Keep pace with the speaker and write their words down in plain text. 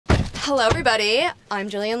Hello everybody, I'm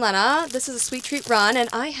Jillian Lena. This is a Sweet Treat Run and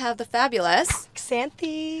I have the fabulous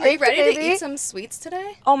Xanthi. Are you ready to eat some sweets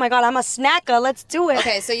today? Oh my god, I'm a snacker. Let's do it.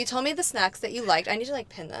 Okay, so you told me the snacks that you liked. I need to like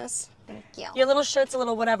pin this. Thank you. Your little shirt's a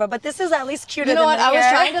little whatever, but this is at least cuter You know than what? the I was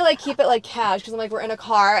hair. trying to like keep it like cash because I'm like we're in a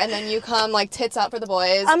car and then you come like tits out for the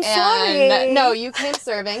boys. I'm sorry. No, you came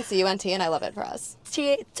serving CUNT and I love it for us.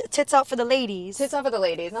 Tits out for the ladies. Tits out for the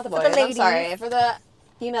ladies, not the boys. the ladies. I'm sorry for the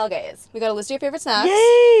female gays. We got a list of your favorite snacks.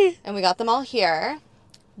 Yay! And we got them all here.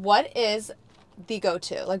 What is the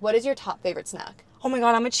go-to? Like, what is your top favorite snack? Oh my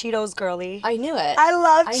god, I'm a Cheetos girly. I knew it. I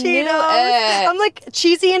love I Cheetos. knew it. I'm like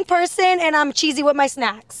cheesy in person and I'm cheesy with my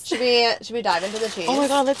snacks. Should we dive into the cheese? Oh my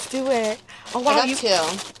god, let's do it. Oh wow, I got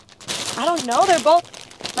two. I don't know, they're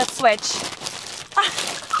both. Let's switch.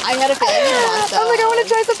 I had a feeling you want those. I'm like, I want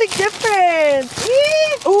to try something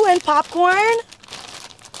different. Ooh, and popcorn.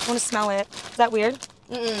 I want to smell it. Is that weird?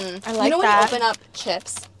 Mm-mm. I like you know that. when you open up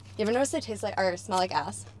chips, you ever notice they taste like or smell like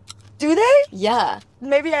ass? Do they? Yeah.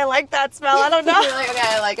 Maybe I like that smell. I don't know. You're like, okay,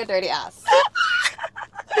 I like a dirty ass.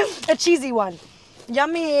 A cheesy one.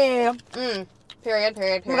 Yummy.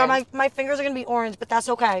 Period. Oh my god, my fingers are going to be orange, but that's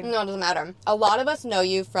okay. No, it doesn't matter. A lot of us know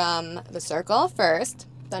you from The Circle first,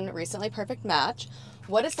 then recently Perfect Match.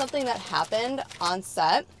 What is something that happened on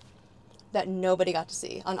set that nobody got to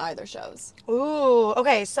see on either shows? Ooh,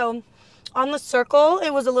 okay, so on The Circle,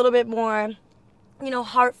 it was a little bit more, you know,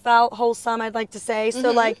 heartfelt, wholesome, I'd like to say.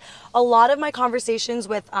 So, like, a lot of my conversations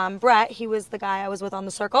with Brett, he was the guy I was with on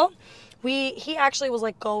The Circle, he actually was,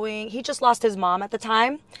 like, he just lost his mom at the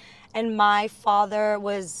time, and my father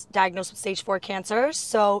was diagnosed with stage 4 cancer,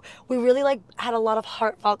 so we really, like, had a lot of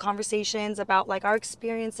heartfelt conversations about, like, our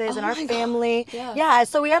experiences and our family. Yeah,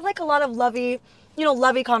 so we had, like, a lot of lovey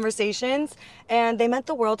conversations, and they meant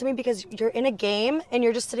the world to me because you're in a game and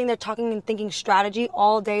you're just sitting there talking and thinking strategy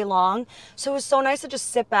all day long. So it was so nice to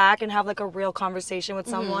just sit back and have like a real conversation with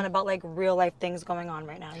someone about like real life things going on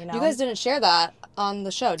right now, you know? You guys didn't share that on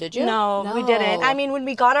the show, did you? No, we didn't. I mean, when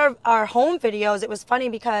we got our home videos, it was funny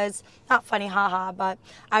because, not funny, haha, but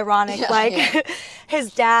ironic.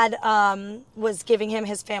 His dad was giving him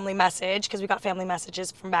his family message because we got family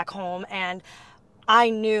messages from back home, and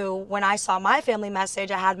I knew when I saw my family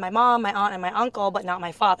message, I had my mom, my aunt, and my uncle, but not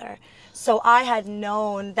my father. So I had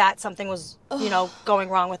known that something was, you know, going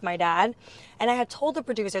wrong with my dad. And I had told the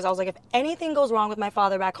producers, I was like, if anything goes wrong with my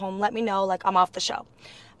father back home, let me know, like, I'm off the show.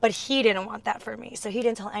 But he didn't want that for me, so he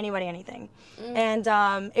didn't tell anybody anything. And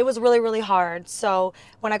it was really, really hard. So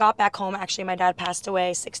when I got back home, actually, my dad passed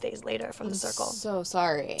away 6 days later from The Circle. So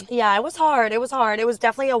sorry. Yeah, it was hard. It was hard. It was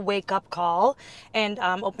definitely a wake-up call and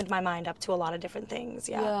opened my mind up to a lot of different things.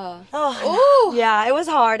 Yeah. Oh, yeah, it was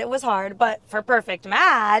hard. It was hard. But for Perfect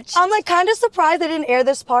Match, I'm like kind of surprised they didn't air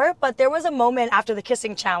this part, but there was a moment after the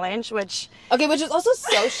kissing challenge, which is also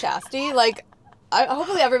so shasty. Like,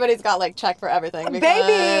 hopefully everybody's got like check for everything. Because...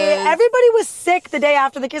 Baby, everybody was sick the day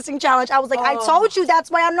after the kissing challenge. I was like, I told you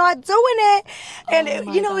that's why I'm not doing it.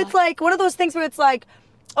 And you know, it's like one of those things where it's like,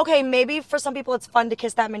 okay, maybe for some people it's fun to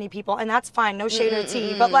kiss that many people, and that's fine, no shade or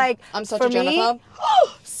tea. But like, I'm such for a germaphobe.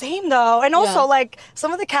 Same though. And also like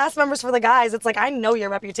some of the cast members for the guys, it's like, I know your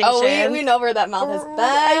reputation. Oh, we know where that mouth has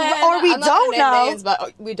been. Or we don't know. Names,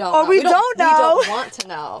 but we don't or know. we don't know. We don't want to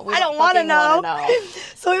know. I don't want to know.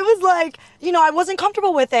 So it was like, you know, I wasn't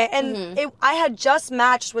comfortable with it. And I had just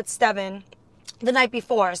matched with Steven the night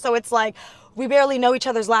before. So it's like, we barely know each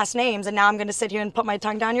other's last names, and now I'm going to sit here and put my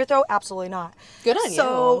tongue down your throat? Absolutely not. Good on you.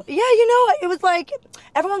 So, yeah, you know, it was like,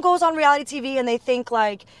 everyone goes on reality TV and they think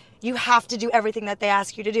like, you have to do everything that they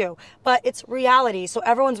ask you to do. But it's reality, so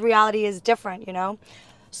everyone's reality is different, you know?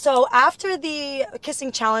 So after the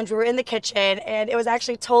kissing challenge, we were in the kitchen, and it was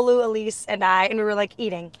actually Tolu, Elise, and I, and we were like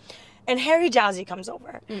eating. And Harry Jowsey comes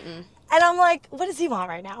over. And I'm like, what does he want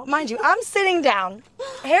right now? Mind you, I'm sitting down.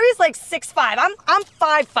 Harry's like 6'5". I'm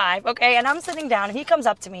 5'5", okay? And I'm sitting down, and he comes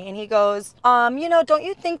up to me, and he goes, you know, don't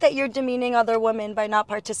you think that you're demeaning other women by not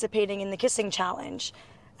participating in the kissing challenge?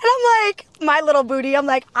 And I'm like, my little booty, I'm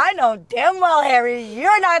like, I know damn well, Harry,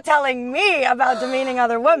 you're not telling me about demeaning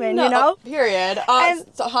other women, you know? Period.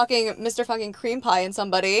 So hawking Mr. fucking cream pie in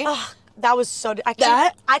somebody. That was so, I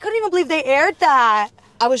couldn't even believe they aired that.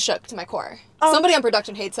 I was shook to my core. Somebody on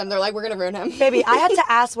production hates him. They're like, we're going to ruin him. Baby, I had to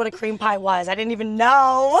ask what a cream pie was. I didn't even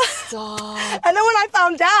know. Stop. And then when I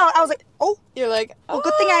found out, I was like, oh. You're like, oh. Well,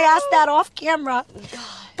 good thing I asked that off camera. God.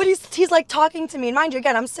 But he's like talking to me. And mind you,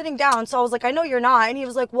 again, I'm sitting down. So I was like, I know you're not. And he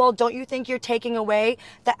was like, well, don't you think you're taking away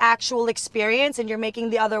the actual experience and you're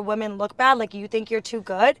making the other women look bad? Like, you think you're too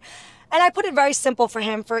good? And I put it very simple for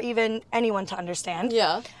him, for even anyone to understand.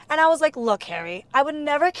 Yeah. And I was like, look, Harry, I would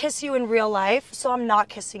never kiss you in real life, so I'm not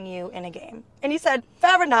kissing you in a game. And he said,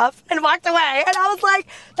 fair enough, and walked away. And I was like,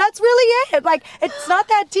 that's really it. Like, it's not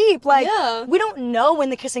that deep. Like, Yeah. we don't know when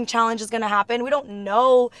the kissing challenge is going to happen. We don't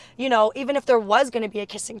know, you know, even if there was going to be a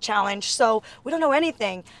kissing challenge. So we don't know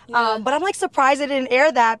anything. Yeah. But I'm like surprised they didn't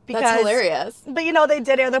air that because. That's hilarious. But, you know, they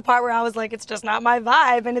did air the part where I was like, it's just not my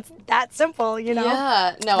vibe. And it's that simple, you know?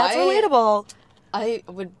 Yeah. No, That's relatable. I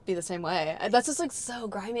would be the same way. That's just like so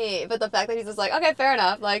grimy. But the fact that he's just like, okay, fair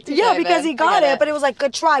enough. Like, touche, Yeah, because babe. he I got get it, but it was like,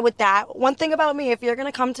 good try with that. One thing about me, if you're going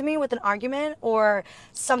to come to me with an argument or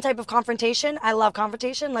some type of confrontation, I love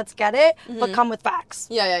confrontation, let's get it, but come with facts.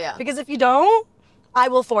 Yeah. Because if you don't, I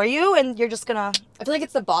will for you, and you're just going to... I feel like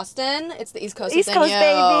it's the Boston, it's the East Coast East within Coast, you.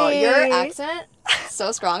 baby. Your accent,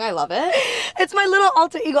 so strong. I love it. It's my little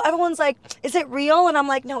alter ego. Everyone's like, is it real? And I'm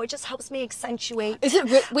like, no, it just helps me accentuate. Is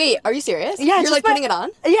it? Wait, are you serious? Yeah, it's You're like just putting it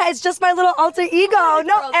on? Yeah, it's just my little alter ego. No,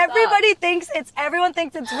 Girl, stop. everyone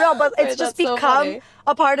thinks it's real, but it's Wait, just that's so become funny.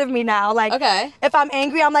 a part of me now. Like, Okay. if I'm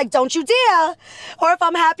angry, I'm like, don't you dare. Or if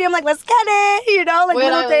I'm happy, I'm like, let's get it. You know, like Wait,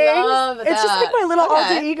 little I things. love It's just like that. my little Okay.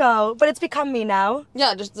 alter ego, but it's become me now.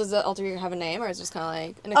 Yeah, just does the alter ego have a name or is it just kind of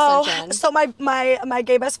like an Oh, extension? so my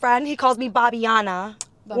gay best friend, he calls me Babiana.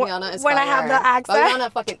 Babiana is when I fire. have the accent.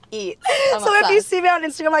 Babiana fucking eats. I'm So if you obsessed. see me on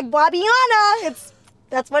Instagram, like Babiana,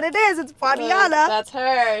 that's what it is. It's Babiana. That's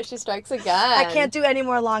her. She strikes again. I can't do any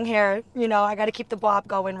more long hair. You know, I got to keep the bob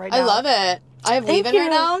going right now. I love it. I have Thank leave-in right you.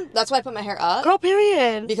 now. That's why I put my hair up. Girl,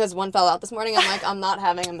 period. Because one fell out this morning. I'm like, I'm not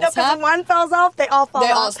having a No, because mishap. if one falls off, they all fall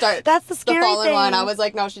They off. all start. That's the scary fallen thing. one. I was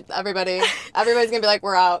like, no, everybody's gonna be like,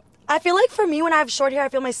 we're out. I feel like for me, when I have short hair, I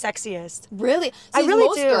feel my sexiest. Really? I See, really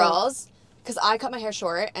most do. girls, because I cut my hair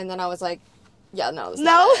short, and then I was like, yeah, no, this is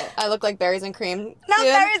No? not it. I look like berries and cream. Not dude.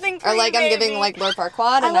 berries and Or like cream, I'm giving baby. like Lord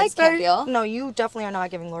Farquaad, and I just can't deal. No, you definitely are not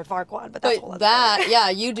giving Lord Farquaad, but that's a whole But other that, thing. yeah,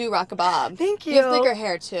 you do rock a bob. Thank You have you. thicker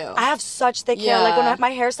hair too. I have such thick hair. Like Yeah. when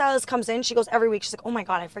my hairstylist comes in, she goes every week. She's like, "Oh my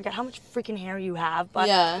god, I forget how much freaking hair you have." But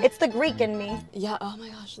Yeah. it's the Greek in me. Yeah. Oh my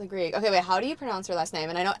gosh, the Greek. Okay, wait. How do you pronounce your last name?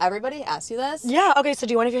 And I know everybody asks you this. Yeah. Okay. So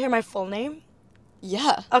do you want to hear my full name?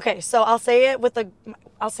 Yeah. Okay. So I'll say it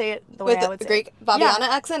the way With I would the say Greek it. Babiana Yeah.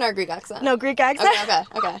 accent or Greek accent? No, Greek accent.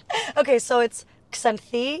 Okay. Okay, so it's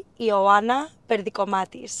Xanthi Ioanna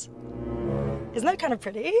Perdikomatis. Isn't that kind of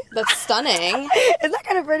pretty? That's stunning. Isn't that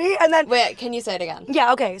kind of pretty? And then Wait, can you say it again?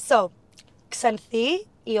 yeah, okay, so Xanthi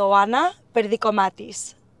Ioanna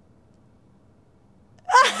Perdikomatis.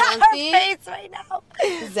 Xanthi? Face right now.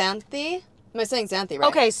 Xanthi? Am I saying Xanthi, right?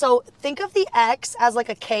 Okay, so think of the X as like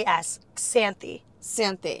a KS. Xanthi.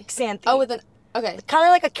 Xanthi. Xanthi. Oh, with an. Okay. Kind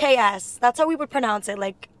of like a KS. That's how we would pronounce it,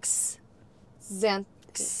 like Xanthi.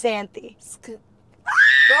 Xanthi. Girl,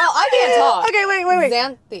 I can't talk. Okay, wait.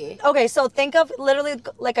 Xanthi. Okay, so think of literally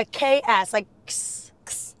like a KS, like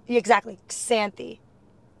exactly, Xanthi.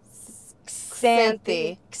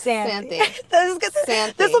 Xanthi. Xanthi.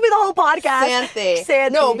 Xanthi. This will be the whole podcast. Xanthi.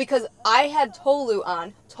 Xanthi. No, because I had Tolu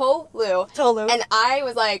on. Tolu. And I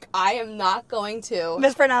was like, I am not going to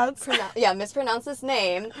Mispronounce. mispronounce this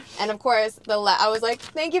name. And of course, I was like,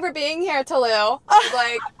 thank you for being here, Tolu. I was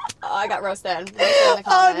like, oh, I got roasted in the comments.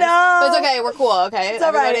 Oh, no. But it's okay. We're cool, okay? It's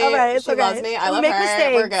all right. It's she okay. loves me. I We love make her.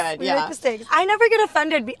 mistakes. We're good. We yeah. make mistakes. I never get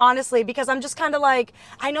offended, honestly, because I'm just kind of like,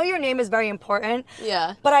 I know your name is very important.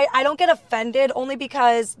 Yeah. But I don't get offended only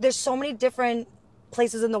because there's so many different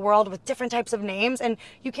places in the world with different types of names, and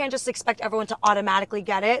you can't just expect everyone to automatically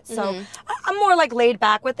get it. So I'm more like laid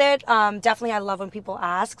back with it. Definitely, I love when people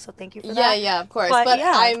ask. So thank you for that. Yeah, of course. But,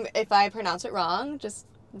 yeah. If I pronounce it wrong, just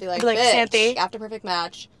be like Be like, bitch, Xanthi. after perfect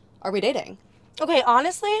match, are we dating? Okay,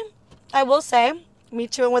 honestly, I will say, me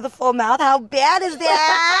chewing with a full mouth. How bad is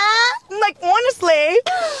that? Like honestly,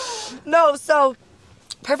 no. So.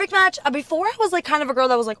 Perfect match. Before I was like kind of a girl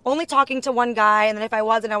that was like only talking to one guy, and then if I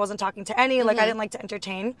wasn't, I wasn't talking to any. Like I didn't like to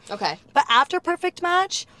entertain. Okay. But after Perfect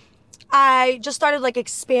Match, I just started like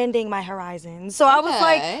expanding my horizons. So I was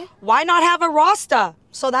Okay. like, why not have a roster?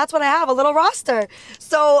 So that's what I have, a little roster.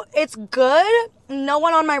 So it's good. No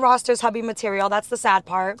one on my roster is hubby material. That's the sad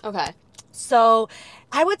part. Okay. So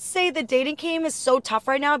I would say the dating game is so tough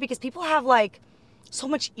right now because people have like so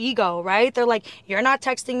much ego, right? They're like, you're not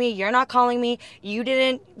texting me, you're not calling me, you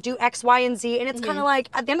didn't do X, Y, and Z. And it's kind of like,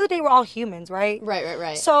 at the end of the day, we're all humans, right?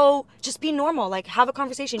 Right. So just be normal, like have a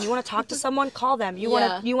conversation. You want to talk to someone, call them. You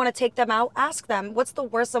want to take them out, ask them. What's the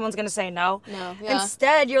worst someone's gonna say? No. No, yeah.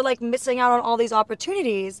 Instead, you're like missing out on all these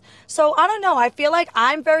opportunities. So I don't know. I feel like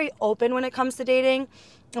I'm very open when it comes to dating.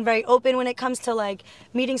 I'm very open when it comes to like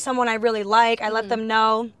meeting someone I really like. I let them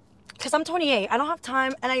know, because I'm 28. I don't have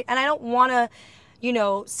time, and I don't want to, you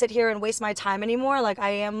know, sit here and waste my time anymore. Like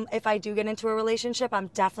I am, if I do get into a relationship, I'm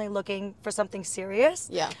definitely looking for something serious.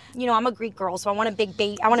 Yeah. You know, I'm a Greek girl, so I want a big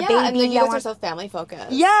baby. I want a Yeah, baby. and then you I guys want... are so family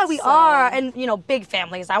focused. Yeah, we are. And, you know, big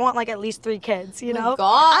families. I want like at least 3 kids, you know?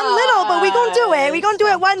 God. I'm little, but we gonna do it. We gonna do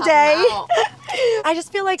it one Pop 'em day. out. I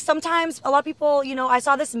just feel like sometimes a lot of people, you know, I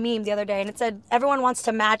saw this meme the other day and it said, everyone wants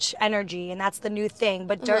to match energy and that's the new thing,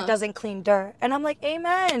 but dirt doesn't clean dirt. And I'm like,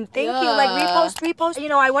 amen. Thank you. Like repost. You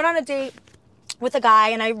know, I went on a date with a guy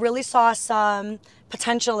and I really saw some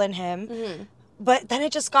potential in him. But then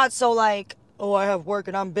it just got so like, oh, I have work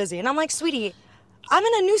and I'm busy. And I'm like, sweetie, I'm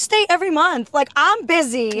in a new state every month. Like, I'm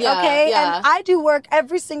busy, okay? Yeah. And I do work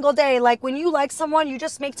every single day. Like, when you like someone, you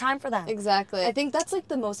just make time for them. Exactly. I think that's like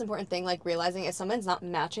the most important thing, like realizing if someone's not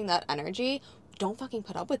matching that energy, don't fucking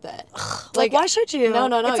put up with it. Like, why should you? No,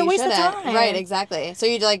 It's a you waste of shouldn't. time. Right, exactly. So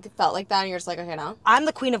you like felt like that and you're just like, okay, no. I'm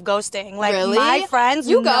the queen of ghosting. Like, Really? my friends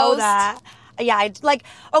You know ghost? that. Yeah, like,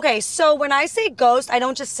 okay, so when I say ghost, I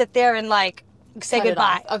don't just sit there and like, say Cut it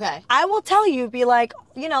goodbye. off. Okay. I will tell you, be like,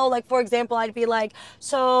 you know, like for example, I'd be like,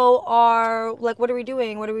 so what are we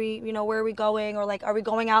doing? What are we, you know, where are we going? Or like, are we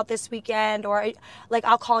going out this weekend? Or like,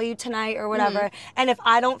 I'll call you tonight or whatever. And if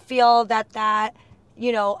I don't feel that,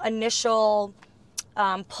 you know, initial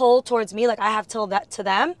pull towards me, like I have till that to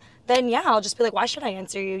them, then yeah, I'll just be like, why should I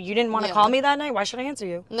answer you? You didn't want to call me that night. Why should I answer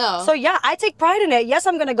you? No. So yeah, I take pride in it. Yes,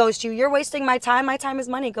 I'm going to ghost you. You're wasting my time. My time is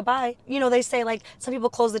money. Goodbye. You know, they say like some people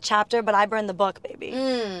close the chapter, but I burn the book, baby.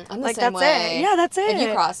 I'm the Like same that's way. it. Yeah, that's it. If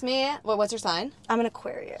you cross me, what's your sign? I'm an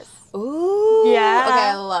Aquarius. Ooh. Yeah. Okay,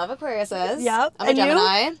 I love Aquariuses. Yep. I'm a And you?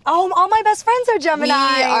 Gemini. Oh, all my best friends are Gemini.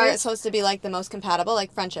 We are supposed to be like the most compatible,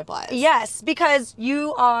 like friendship-wise. Yes, because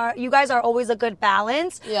you guys are always a good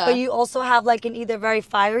balance. Yeah. But you also have like an either very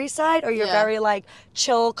fiery side or you're Yeah. very like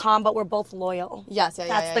chill, calm, but we're both loyal. Yes, yeah,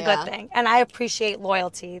 That's the good thing. And I appreciate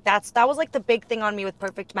loyalty. That was like the big thing on me with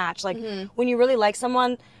Perfect Match. Like when you really like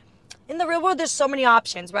someone, in the real world, there's so many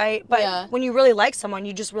options, right? But when you really like someone,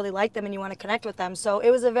 you just really like them and you want to connect with them. So it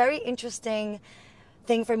was a very interesting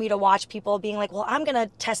thing for me to watch people being like, well, I'm going to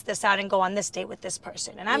test this out and go on this date with this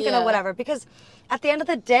person. And I'm going to whatever. Because at the end of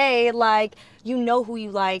the day, like, you know who you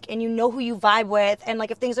like and you know who you vibe with. And, like,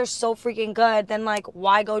 if things are so freaking good, then, like,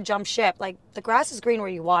 why go jump ship? Like, the grass is green where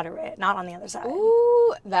you water it, not on the other side.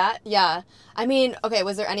 Ooh, yeah. I mean, okay,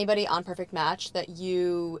 was there anybody on Perfect Match that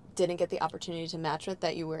you didn't get the opportunity to match with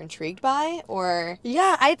that you were intrigued by? Or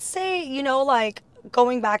Yeah, I'd say, you know, like,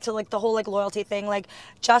 going back to like the whole like loyalty thing, like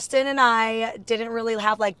Justin and I didn't really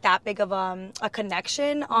have like that big of a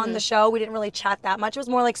connection on the show. We didn't really chat that much. It was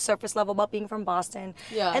more like surface level about being from Boston.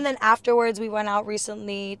 Yeah. And then afterwards we went out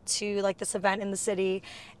recently to like this event in the city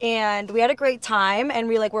and we had a great time and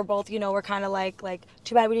we're both, you know, we're kind of like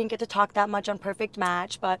too bad we didn't get to talk that much on Perfect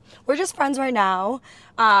Match, but we're just friends right now.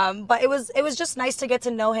 But it was just nice to get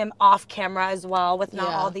to know him off camera as well with not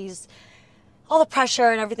all the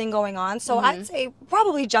pressure and everything going on. So I'd say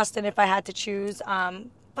probably Justin if I had to choose.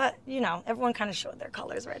 But, you know, everyone kind of showed their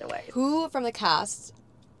colors right away. who from the cast,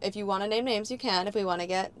 if you want to name names, you can, if we want to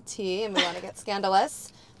get tea and we want to get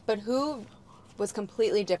scandalous, but who was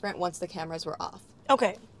completely different once the cameras were off?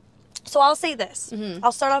 Okay. So I'll say this.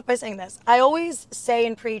 I'll start off by saying this. I always say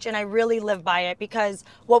and preach, and I really live by it because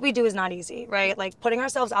what we do is not easy, right? Like putting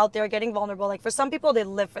ourselves out there, getting vulnerable. Like for some people, they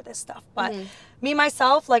live for this stuff. But me,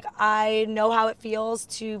 myself, like I know how it feels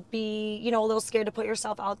to be, you know, a little scared to put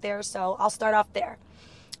yourself out there. So I'll start off there.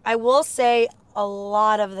 I will say a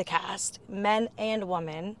lot of the cast, men and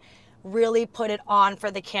women, really put it on for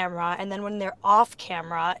the camera. And then when they're off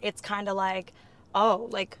camera, it's kind of like, oh,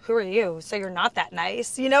 like, who are you? So you're not that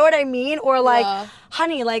nice. You know what I mean? Or like,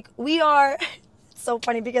 honey, like we are, it's so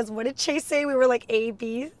funny because what did Chase say? We were like A,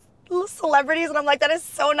 B celebrities. And I'm like, that is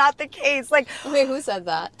so not the case. Like, Wait, who said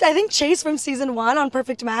that? I think Chase from season 1 on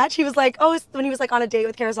Perfect Match, he was like, oh, when he was like on a date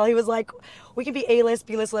with Carousel, he was like, we can be A-list,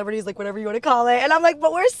 B-list celebrities, like whatever you want to call it. And I'm like,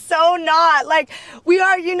 but we're so not. Like, we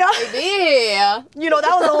are, you know. Maybe. You know,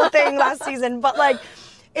 that was the whole thing last season. But like,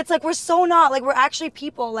 it's like, we're so not. Like, we're actually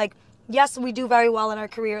people. Like, yes, we do very well in our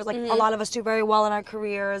careers. Like, a lot of us do very well in our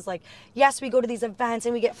careers. Like, yes, we go to these events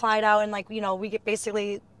and we get flied out and like, you know, we get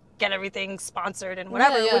basically get everything sponsored and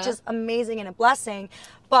whatever, which is amazing and a blessing.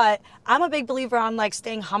 But I'm a big believer on like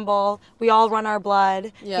staying humble. We all run our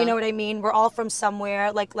blood. You know what I mean? We're all from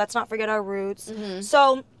somewhere. Like, let's not forget our roots.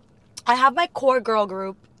 So I have my core girl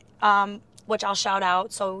group, which I'll shout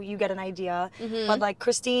out so you get an idea. But like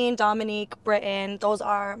Christine, Dominique, Britton, those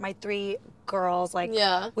are my 3 girls. Like,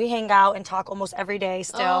 we hang out and talk almost every day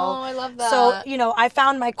still. Oh, I love that. So, you know, I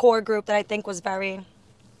found my core group that I think was very,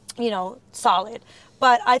 you know, solid.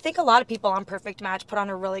 But I think a lot of people on Perfect Match put on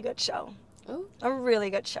a really good show. Ooh. A really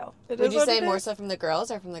good show. Would you say more so from the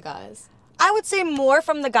girls or from the guys? I would say more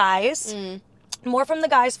from the guys. Mm. More from the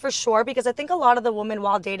guys for sure, because I think a lot of the women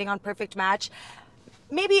while dating on Perfect Match,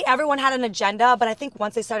 maybe everyone had an agenda, but I think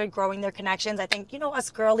once they started growing their connections, I think, us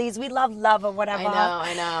girlies, we love or whatever.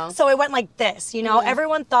 I know. So it went like this,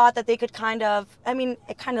 everyone thought that they could it kind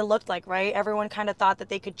of looked like, right? Everyone kind of thought that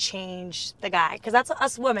they could change the guy, because that's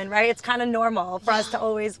us women, right? It's kind of normal for us to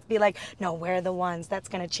always be like, no, we're the ones that's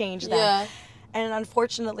going to change them. Yeah. And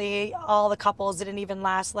unfortunately, all the couples didn't even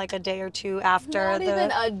last like a day or two after. Not even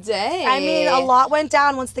a day. I mean, a lot went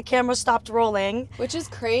down once the camera stopped rolling. Which is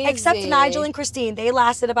crazy. Except Nigel and Christine. They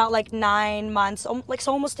lasted about like 9 months, so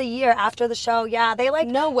almost a year after the show. Yeah, they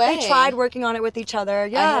No way. They tried working on it with each other.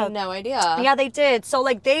 Yeah. I had no idea. Yeah, they did. So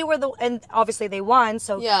like they were and obviously they won.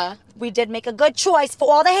 So yeah. We did make a good choice for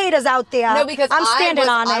all the haters out there. No, because I'm standing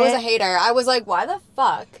on it. I was a hater. I was like, why the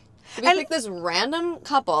fuck? We picked this random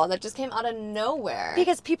couple that just came out of nowhere.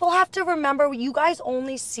 Because people have to remember, you guys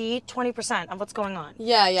only see 20% of what's going on.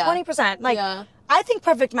 Yeah. 20%. Like, yeah. I think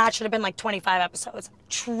Perfect Match should have been like 25 episodes.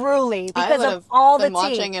 Truly. Because of all the tea.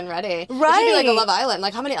 watching and ready. Right. It should be like a Love Island.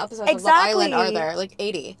 Like, how many episodes of Love Island are there? Like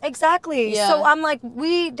 80. Exactly. Yeah. So I'm like,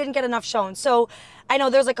 we didn't get enough shown. So I know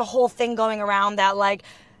there's like a whole thing going around that like,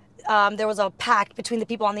 there was a pact between the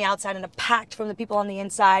people on the outside and a pact from the people on the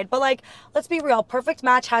inside. But like, let's be real. Perfect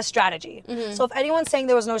Match has strategy. Mm-hmm. So if anyone's saying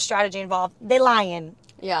there was no strategy involved, they're lying.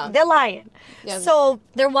 Yeah. They're lying. Yeah. So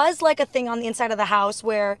there was like a thing on the inside of the house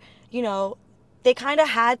where, they kind of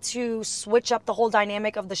had to switch up the whole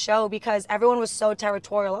dynamic of the show because everyone was so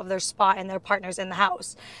territorial of their spot and their partners in the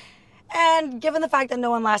house. And given the fact that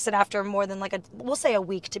no one lasted after more than like we'll say a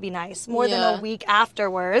week to be nice, more than a week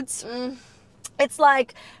afterwards. It's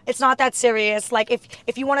like, it's not that serious. Like,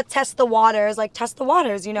 if you want to test the waters, like, test the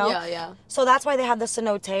waters, Yeah. So that's why they had the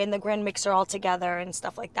cenote and the grand mixer all together and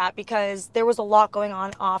stuff like that, because there was a lot going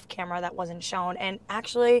on off camera that wasn't shown. And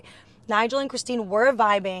actually, Nigel and Christine were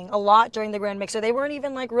vibing a lot during the grand mixer. They weren't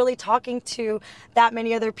even, like, really talking to that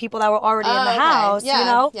many other people that were already in the house,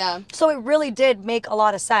 Yeah. So it really did make a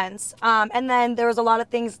lot of sense. And then there was a lot of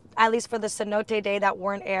things, at least for the cenote day, that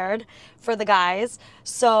weren't aired for the guys.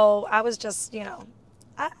 So I was just,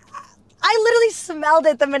 I literally smelled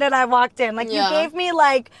it the minute I walked in. Like, you gave me,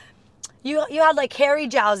 like, you had, like, Harry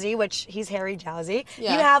Jowsey, which he's Harry Jowsey.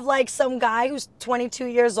 Yeah. You have, like, some guy who's 22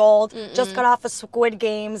 years old, just got off of Squid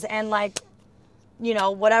Games and, like,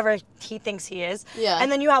 whatever he thinks he is. Yeah.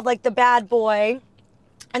 And then you have, like, the bad boy.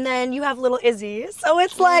 And then you have little Izzy. So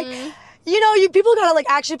it's like, you people gotta, like,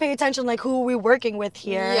 actually pay attention, like, who are we working with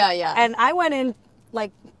here? Yeah. And I went in,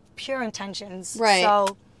 like, pure intentions. Right.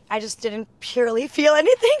 So I just didn't purely feel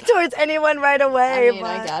anything towards anyone right away. I mean,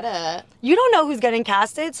 I get it. You don't know who's getting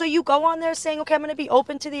casted, so you go on there saying, okay, I'm going to be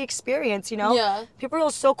open to the experience, Yeah. People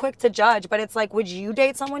are so quick to judge, but it's like, would you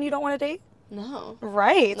date someone you don't want to date? No.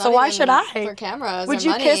 Right. Not So why even should I? For cameras Would or you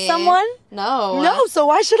money. kiss someone? No. No, so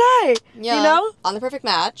why should I? Yeah. On the Perfect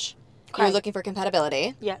Match, Okay. you're looking for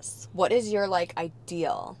compatibility. Yes. What is your, like,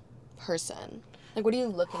 ideal person? Like, what are you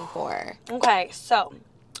looking for? Okay, so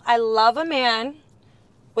I love a man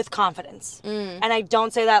with confidence. And I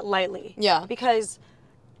don't say that lightly. Yeah. Because,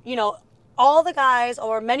 all the guys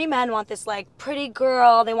or many men want this, like, pretty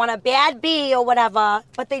girl. They want a bad bee or whatever,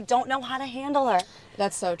 but they don't know how to handle her.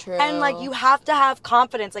 That's so true. And, like, you have to have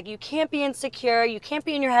confidence. Like, you can't be insecure. You can't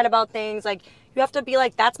be in your head about things. Like, you have to be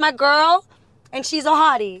like, that's my girl, and she's a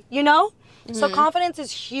hottie, So confidence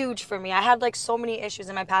is huge for me. I had, like, so many issues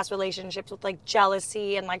in my past relationships with, like,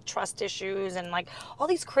 jealousy and, like, trust issues and, like, all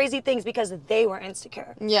these crazy things because they were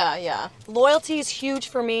insecure. Yeah. Loyalty is huge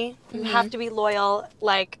for me. You have to be loyal.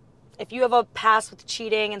 Like, if you have a past with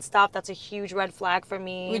cheating and stuff, that's a huge red flag for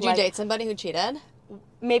me. Would you date somebody who cheated?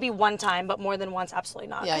 Maybe one time, but more than once, absolutely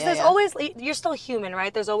not. Yeah, Because there's always, you're still human,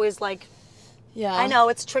 right? There's always, like, Yeah. I know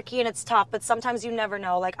it's tricky and it's tough, but sometimes you never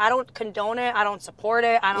know. Like, I don't condone it. I don't support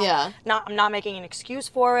it. I'm not making an excuse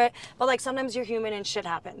for it. But, like, sometimes you're human and shit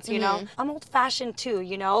happens, you know? I'm old-fashioned, too,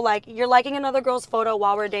 Like, you're liking another girl's photo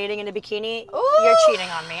while we're dating in a bikini. Ooh. You're cheating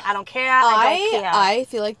on me. I don't care. I don't care. I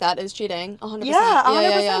feel like that is cheating. 100%. Yeah,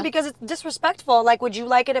 100%, Yeah. because it's disrespectful. Like, would you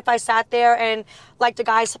like it if I sat there and liked a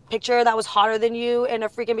guy's picture that was hotter than you in a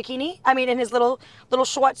freaking bikini? I mean, in his little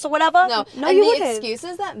shorts or whatever? No, and you you the wouldn't.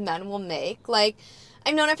 excuses that men will make, like,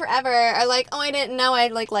 I've known her forever, or like, oh, I didn't know I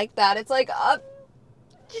like that. It's like,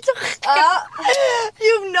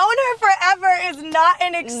 You've known her forever is not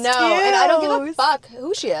an excuse. no, and I don't give a fuck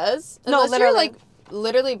who she is. No, Unless literally. you're like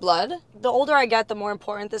literally blood? The older I get, the more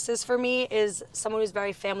important this is for me, is someone who's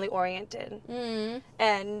very family oriented.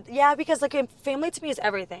 And yeah, because like family to me is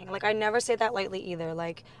everything. Like I never say that lightly either.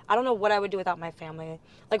 Like I don't know what I would do without my family.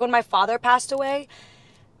 Like when my father passed away,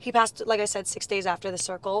 he passed, like I said, 6 days after the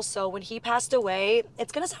circle. So when he passed away,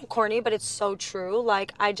 it's gonna sound corny, but it's so true.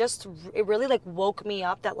 Like it really like woke me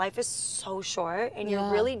up that life is so short and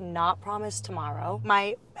you're really not promised tomorrow.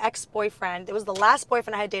 My ex-boyfriend, it was the last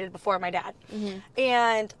boyfriend I had dated before my dad.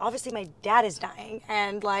 And obviously my dad is dying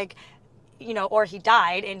and like, you know, or he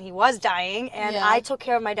died and he was dying. And I took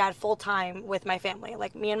care of my dad full time with my family.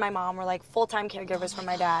 Like me and my mom were like full-time caregivers for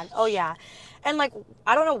my dad. Oh yeah. And like,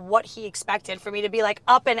 I don't know what he expected for me to be like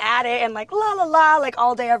up and at it and like la la la, like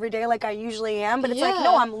all day, every day, like I usually am. But it's like,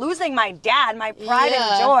 no, I'm losing my dad, my pride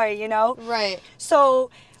and joy, you know? Right.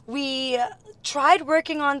 So we tried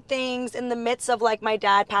working on things in the midst of like my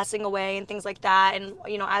dad passing away and things like that. And,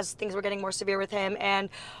 you know, as things were getting more severe with him. And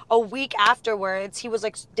a week afterwards, he was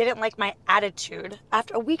like, didn't like my attitude.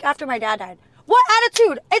 A week after my dad died. What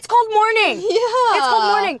attitude? It's called mourning. Yeah. It's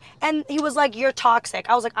called mourning. And he was like, you're toxic.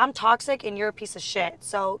 I was like, I'm toxic and you're a piece of shit.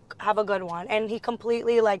 So have a good one. And he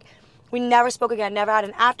completely like, we never spoke again. Never had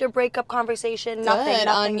an after breakup conversation. Nothing.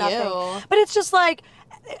 You. But it's just like,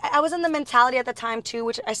 I was in the mentality at the time too,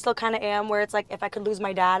 which I still kind of am, where it's like, if I could lose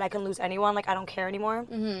my dad, I can lose anyone. Like, I don't care anymore.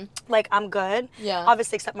 Like, I'm good. Yeah.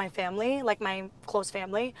 Obviously, except my family, like my close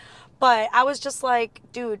family. But I was just like,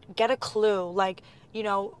 dude, get a clue. Like, you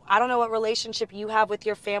know, I don't know what relationship you have with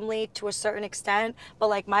your family to a certain extent, but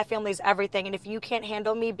like my family is everything. And if you can't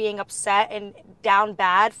handle me being upset and down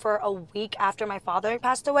bad for a week after my father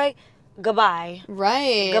passed away, goodbye.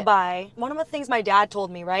 Right. Goodbye. One of the things my dad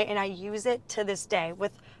told me, right, and I use it to this day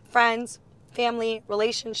with friends, family,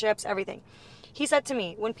 relationships, everything. He said to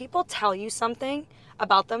me, when people tell you something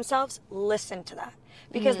about themselves, listen to that.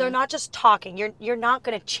 Because they're not just talking. You're not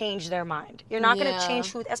going to change their mind. You're not going to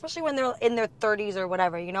change who, especially when they're in their 30s or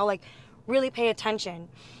whatever, you know, like really pay attention.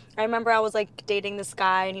 I remember I was like dating this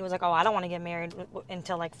guy and he was like, oh, I don't want to get married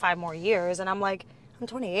until like 5 more years. And I'm like, I'm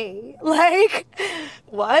 28. Like,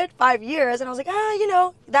 what? 5 years? And I was like, you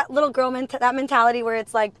know, that little girl, that mentality where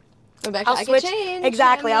it's like, I'll switch. Change.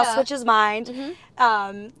 Exactly. I'll switch his mind.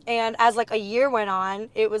 And as like a year went on,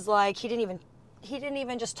 it was like, he didn't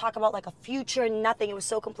even just talk about like a future, nothing. It was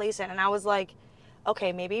so complacent. And I was like,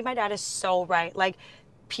 okay, maybe my dad is so right. Like,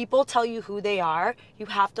 people tell you who they are, you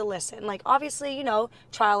have to listen. Like, obviously, you know,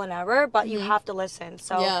 trial and error, but you have to listen.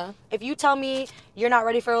 So if you tell me you're not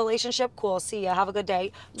ready for a relationship, cool, see ya, have a good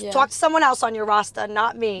day. Talk to someone else on your roster,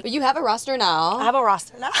 not me. But you have a roster now. I have a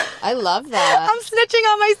roster now. I love that. I'm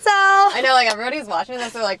snitching on myself. I know, like, everybody's watching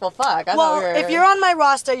this, they're like, well, fuck. If you're on my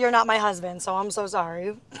roster, you're not my husband, so I'm so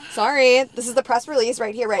sorry. Sorry. This is the press release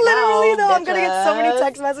right here, right now. Literally, though, I'm going to get so many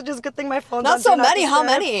text messages. Good thing my phone's on. Not so many. How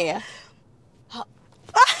many?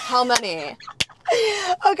 How many?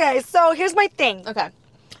 Okay, so here's my thing. Okay.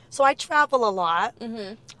 So I travel a lot.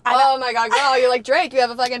 Oh my god, girl, you're like Drake. You have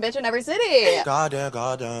a fucking bitch in every city.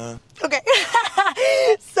 Goddamn. Okay.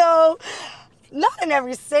 So, not in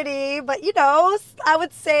every city, but you know, I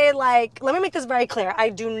would say like, let me make this very clear. I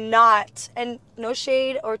do not, and no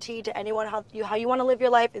shade or tea to anyone, how you want to live your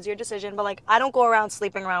life is your decision, but like, I don't go around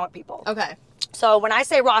sleeping around with people. Okay. So when I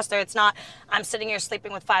say roster, it's not I'm sitting here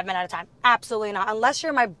sleeping with 5 men at a time. Absolutely not. Unless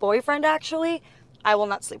you're my boyfriend, actually, I will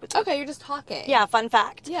not sleep with you. Okay, you're just talking. Yeah, fun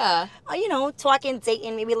fact. Yeah. You know, talking,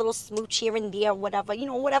 dating, maybe a little smooch here and there, whatever. You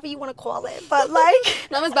know, whatever you want to call it. But like...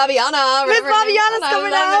 Not Miss Babiana. Miss Babiana's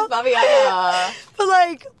coming out. Miss Babiana. But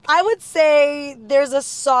like, I would say there's a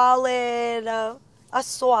solid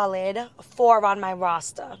 4 on my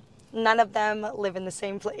roster. None of them live in the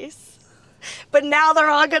same place. But now they're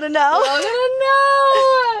all gonna know. They're all gonna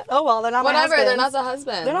know. Oh well, they're not my husbands. Whatever, they're not the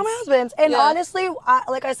husbands. They're not my husbands. And honestly,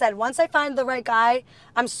 like I said, once I find the right guy,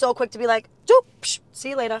 I'm so quick to be like, doop, psh, see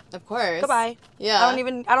you later. Of course. Goodbye. Yeah. I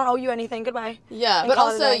don't owe you anything. Goodbye. Yeah, And but call it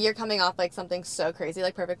a also day. you're coming off like something so crazy,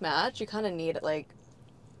 like Perfect Match. You kind of need like,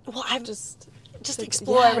 Well, I've just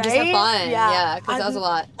explore, yeah, right? just have fun. Yeah, because that was a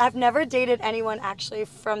lot. I've never dated anyone actually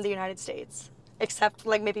from the United States, except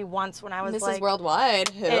like maybe once when I was Mrs. like Worldwide.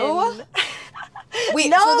 Who? in- Wait,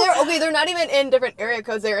 No. so they're not even in different area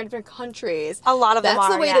codes, they're in different countries. A lot of them That's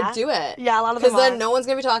are, the way yeah. to do it. Yeah, a lot of them Because then are. no one's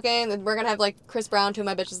gonna be talking, and we're gonna have like Chris Brown, 2 of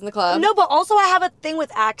my bitches in the club. No, but also I have a thing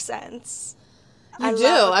with accents. You do.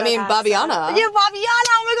 love a I good mean, accent. Babiana. Yeah,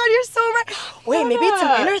 Babiana. Oh my God, you're so right. Wait, maybe it's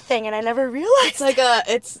an inner thing, and I never realized. It's like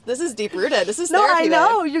this is deep rooted. This is no, therapy. I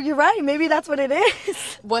know. You're right. Maybe that's what it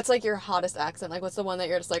is. What's like your hottest accent? Like, what's the one that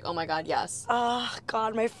you're just like, oh my god, yes. Oh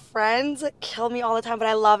God, my friends kill me all the time, but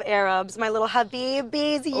I love Arabs. My little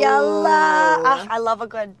Habibis, yalla. I love a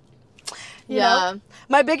good. You Yeah. know?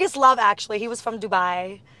 My biggest love, actually, he was from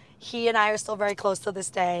Dubai. He and I are still very close to this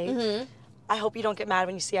day. Mm-hmm. I hope you don't get mad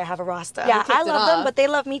when you see I have a Rasta. You Yeah, kicked I it love them, off. but they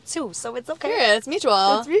love me too, so it's okay. Period. It's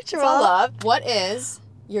mutual. It's mutual. It's all love. What is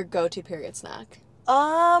your go-to period snack?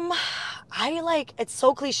 I like, it's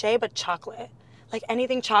so cliche, but chocolate. Like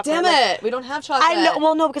anything chocolate. Damn like, it. We don't have chocolate. I know.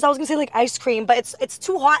 Well, no, because I was gonna say like ice cream, but it's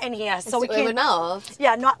too hot in here, so we It can't. would melt.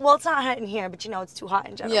 Yeah, it's not hot in here, but you know it's too hot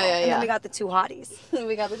in general. Yeah, yeah, And yeah. then we got the two hotties.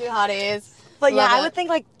 We got the two hotties. But yeah, Love I it. would think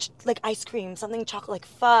like ice cream, something chocolate like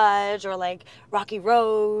fudge or like Rocky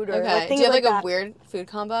Road or Okay. like Do things you have like like that. a weird food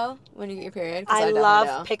combo when you get your period? 'Cause I definitely love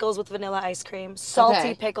do. pickles with vanilla ice cream, salty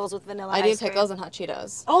Okay. pickles with vanilla I ice do cream. pickles and hot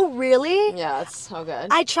Cheetos. Oh really? Yeah, it's so good.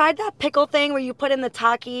 I tried that pickle thing where you put in the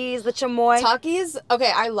Takis, the chamoy, Takis,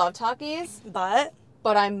 okay, I love Takis, but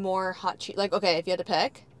but I'm more hot Cheetos. Like, okay, if you had to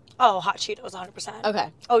pick. hot Cheetos 100%. Okay.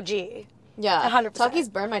 OG. Yeah. 100%.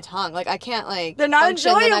 Takis burn my tongue. Like, I can't, like, They're not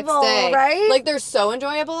function the enjoyable, next day. right? Like, they're so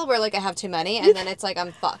enjoyable where, like, I have too many and then it's like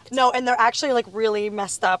I'm fucked. No, and they're actually like really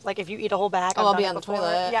messed up. Like if you eat a whole bag, Oh, I've I'll done be it on the before.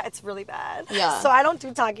 toilet. Yeah, it's really bad. Yeah. So I don't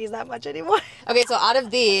do Takis that much anymore. Okay, so out of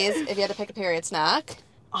these, if you had to pick a period snack,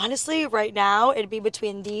 Honestly, right now it'd be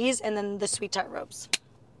between these and then the sweet tart ropes.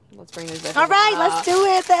 let's bring these bitches All right, out. let's do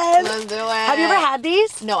it then. Let's do it. Have you ever had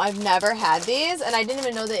these? No, I've never had these, and I didn't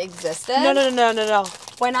even know they existed. No.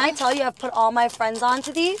 When I tell you I've put all my friends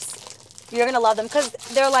onto these, you're gonna love them because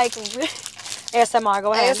they're like ASMR.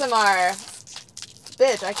 Go ahead. ASMR.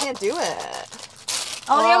 Bitch, I can't do it.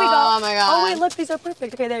 Oh, there we go. Oh my god. Oh wait, look, these are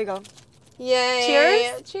perfect. Okay, there you go. Yay.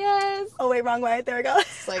 Cheers. Cheers. Oh wait, wrong way. There we go.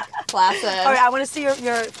 It's like placid. All right, I want to see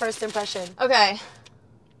your first impression. Okay.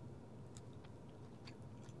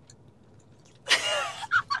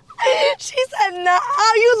 She said, "No,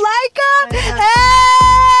 you like them?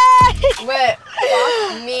 Hey!" Wait,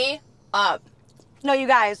 fuck me up. No, you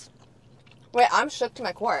guys. Wait, I'm shook to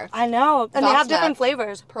my core. I know, and they have different Gobsmacked.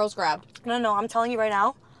 flavors. Pearls grabbed. No, I'm telling you right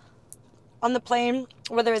now. On the plane,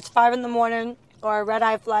 whether it's 5 in the morning or a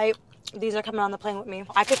red-eye flight, these are coming on the plane with me.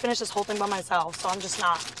 I could finish this whole thing by myself, so I'm just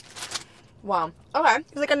not. Wow. Okay.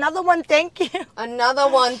 He's like, another one, thank you. Another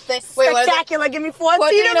one thing. Wait, what is it? Spectacular. Give me 14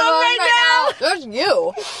 14 of them right now. That's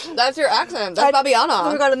you. That's your accent. That's Oh my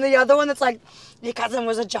Babiana. god, and the other one that's like, your cousin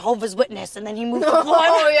was a Jehovah's Witness, and then he moved to Florida.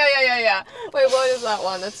 Oh, yeah. Wait, what is that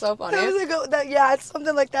one? That's so funny. I was like, yeah, it's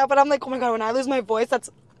something like that. But I'm like, oh my god, when I lose my voice, that's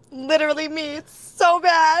literally me. It's so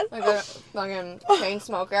bad. Like a fucking chain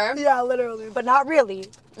smoker. Yeah, literally, but not really.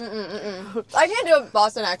 I can't do a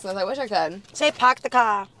Boston accent. I wish I could. Say park the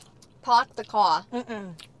car. Park the car.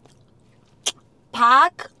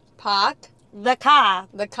 Park Park the car.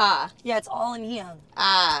 the car. Yeah, it's all in here.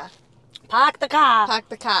 Ah. Park the car. Park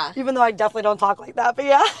the car. Even though I definitely don't talk like that, but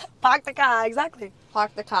yeah, park the car, exactly.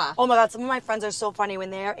 Park the car. Oh my god, some of my friends are so funny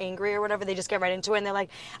when they're angry or whatever, they just get right into it and they're like,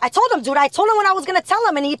 I told him, dude, I told him when I was gonna tell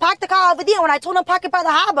him and he parked the car over there when I told him park it by the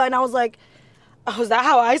harbor and I was like, oh, is that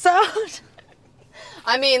how I sound?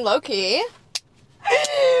 I mean, low key,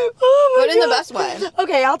 Oh my but in the God. best way.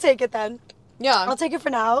 Okay, I'll take it then. Yeah. I'll take it for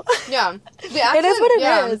now. Yeah. The It is accent, what it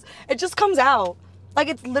yeah. is. It just comes out. Like,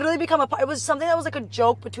 it's literally become a part. It was something that was like a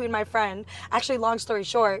joke between my friend. Actually, long story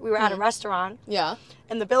short, we were at a restaurant Yeah.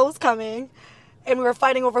 and the bill was coming and we were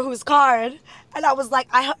fighting over whose card. And I was like,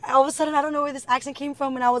 all of a sudden, I don't know where this accent came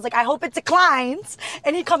from. And I was like, I hope it declines.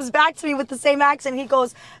 And he comes back to me with the same accent. He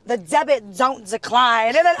goes, the debit don't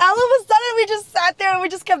decline. And then all of a sudden, we just sat there and we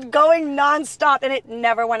just kept going nonstop and it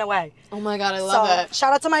never went away. Oh my god, I love So, it.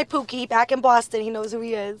 shout out to my Pookie back in Boston. He knows who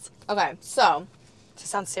he is. Okay, so. To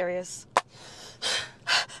sound serious.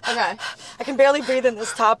 Okay. I can barely breathe in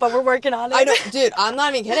this top, but we're working on it. I know, dude, I'm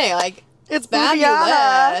not even kidding. Like, It's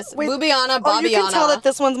fabulous. Boobiana. Wait, Boobiana, oh, you can tell Bobbiana. that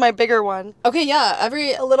this one's my bigger one. Okay, yeah,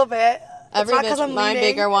 every A little bit. every it's not 'cause bitch, I'm my leaning.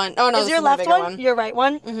 bigger one. Oh no, is this your is my left bigger one? one. Your right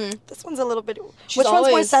one? Mhm. This one's a little bit. She's Which one's more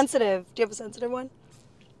always- sensitive? Do you have a sensitive one?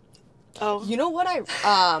 Oh. You know what I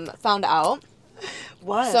found out?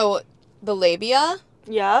 What? So the labia,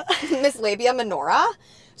 yeah. Miss Labia Minora.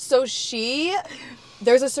 So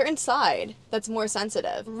there's a certain side that's more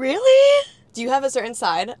sensitive. Really? Do you have a certain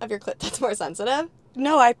side of your clit that's more sensitive?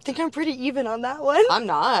 No, I think I'm pretty even on that one. I'm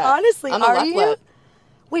not. Honestly, I'm a are left you? lip.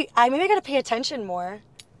 Wait, maybe I gotta pay attention more.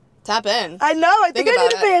 Tap in. I know. I think I about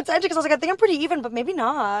need to it. pay attention because I was like, I think I'm pretty even, but maybe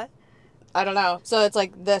not. I don't know. So it's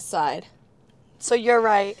like this side. So you're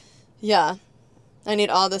right. Yeah. I need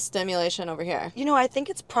all the stimulation over here. You know, I think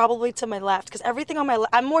it's probably to my left because everything on my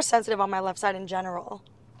I'm more sensitive on my left side in general.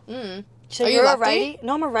 Mm. So Are you you're a lefty? righty?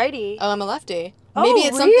 No, I'm a righty. Oh, I'm a lefty. Oh, Maybe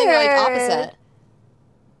it's something like weird. opposite.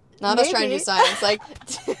 Not us trying to do Maybe. science. Like,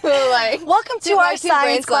 to, like Welcome to my our two science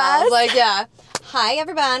brain cells. class. Like, yeah. Hi,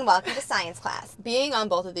 everyone. Welcome to science class. Being on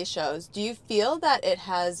both of these shows, do you feel that it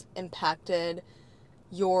has impacted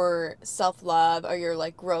your self-love or your,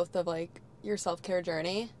 like, growth of, like, your self-care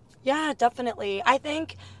journey? Yeah, definitely. I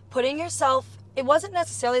think putting yourself, it wasn't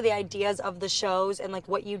necessarily the ideas of the shows and like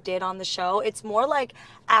what you did on the show. It's more like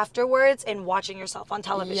afterwards and watching yourself on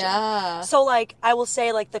television. Yeah. So like I will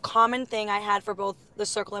say like the common thing I had for both The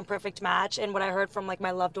Circle and Perfect Match and what I heard from like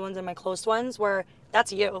my loved ones and my close ones were,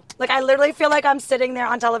 that's you. Like I literally feel like I'm sitting there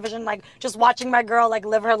on television like just watching my girl like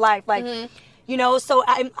live her life. Like, you know, so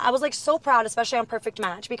I was like so proud, especially on Perfect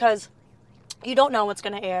Match, because you don't know what's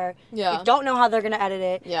going to air. Yeah. You don't know how they're going to edit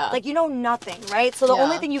it. Yeah. Like, you know nothing, right? So the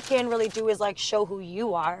only thing you can really do is, like, show who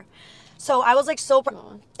you are. So I was, like, so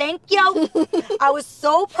proud. Thank you. I was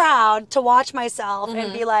so proud to watch myself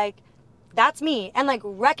and be like, that's me. And, like,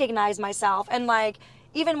 recognize myself. And, like,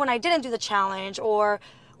 even when I didn't do the challenge or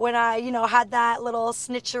when I, you know, had that little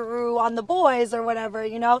snitcheroo on the boys or whatever,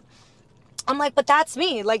 you know, I'm like, but that's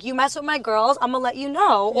me. Like, you mess with my girls, I'm gonna let you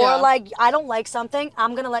know. Yeah. Or, like, I don't like something,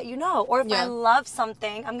 I'm gonna let you know. Or if I love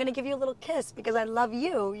something, I'm gonna give you a little kiss because I love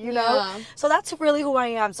you, you know? Yeah. So that's really who I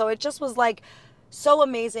am. So it just was, like, so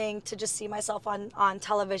amazing to just see myself on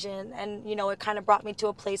television. And, you know, it kind of brought me to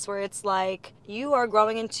a place where it's like, you are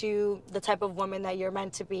growing into the type of woman that you're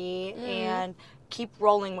meant to be and keep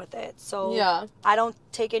rolling with it. So I don't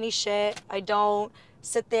take any shit. I don't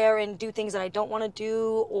sit there and do things that I don't want to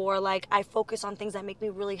do, or like I focus on things that make me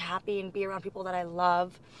really happy and be around people that I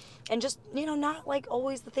love, and just, you know, not like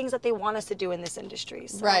always the things that they want us to do in this industry.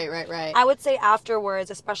 So Right. I would say afterwards,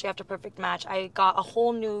 especially after Perfect Match, I got a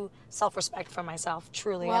whole new self-respect for myself,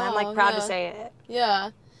 truly. And I'm like proud to say it. Yeah.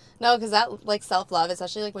 No, because that, like, self-love,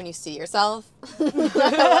 especially, like, when you see yourself. These,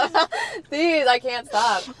 I can't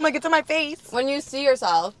stop. I'm like, it's in my face. When you see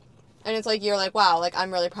yourself, and it's like, you're like, wow, like,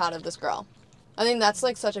 I'm really proud of this girl. I think that's,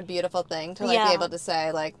 like, such a beautiful thing to, like, be able to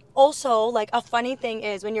say, like... Also, like, a funny thing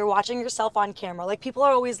is when you're watching yourself on camera, like, people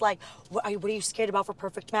are always like, what are you scared about for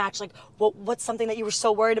Perfect Match? Like, what's something that you were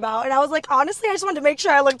so worried about? And I was like, honestly, I just wanted to make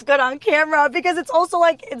sure I looked good on camera, because it's also,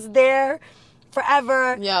 like, it's there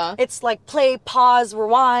forever. Yeah. It's, like, play, pause,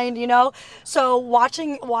 rewind, you know? So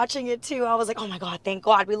watching it, too, I was like, oh, my God, thank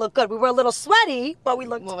God, we look good. We were a little sweaty, but we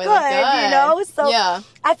looked good, you know? So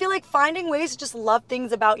I feel like finding ways to just love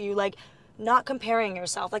things about you, like, not comparing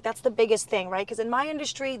yourself. Like, that's the biggest thing, right? Because in my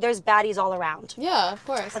industry, there's baddies all around. Yeah, of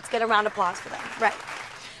course. Let's get a round of applause for them. Right.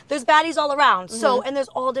 There's baddies all around. So, and there's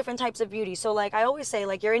all different types of beauty. So, like, I always say,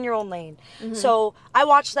 like, you're in your own lane. So, I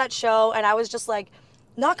watched that show, and I was just, like,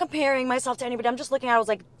 not comparing myself to anybody. I'm just looking at it, I was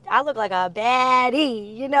like, I look like a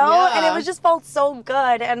baddie, you know? Yeah. And it was just felt so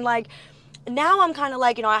good. And, like, now I'm kind of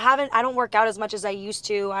like, you know, I don't work out as much as I used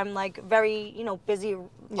to. I'm like very, you know, busy,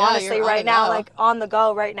 honestly, right now, like on the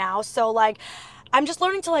go right now. So like, I'm just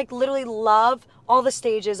learning to like literally love all the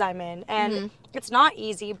stages I'm in. And it's not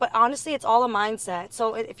easy, but honestly, it's all a mindset.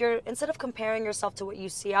 So if you're, instead of comparing yourself to what you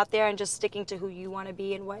see out there and just sticking to who you want to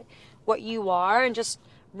be and what you are and just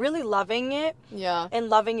really loving it and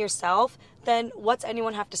loving yourself, then what's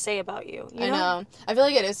anyone have to say about you? You know? I know. I feel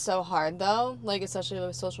like it is so hard, though, like, especially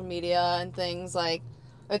with social media and things. Like,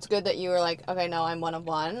 it's good that you were like, okay, no, I'm one of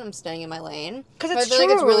one. I'm staying in my lane. Because it's true. I feel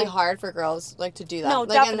like it's really hard for girls, like, to do that. No, like,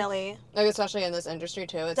 definitely. Like, especially in this industry,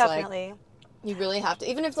 too. It's definitely. Like, you really have to,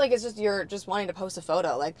 even if, like, it's just you're just wanting to post a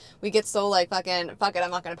photo. Like, we get so, like, fuck it, I'm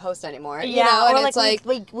not going to post anymore. Yeah, you know? And or, it's like,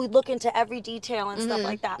 we look into every detail and stuff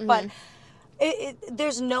like that. But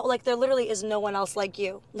there's no, like, there literally is no one else like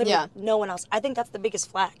you. Literally no one else. I think that's the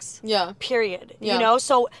biggest flex. Yeah. Period. You know?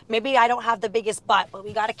 So maybe I don't have the biggest butt, but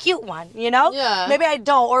we got a cute one, you know? Yeah. Maybe I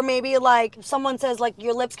don't. Or maybe, like, someone says, like,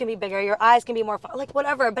 your lips can be bigger, your eyes can be more fun. Like,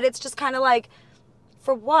 whatever. But it's just kind of like,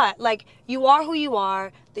 for what? Like, you are who you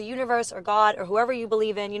are. The universe or God or whoever you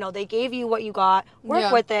believe in, you know, they gave you what you got.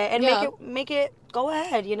 Work with it and make it go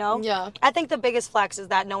ahead, you know? Yeah. I think the biggest flex is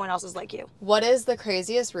that no one else is like you. What is the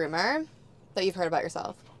craziest rumor that you've heard about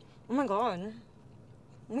yourself? Oh my God.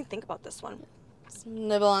 Let me think about this one. Just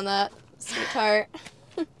nibble on that, sweetheart.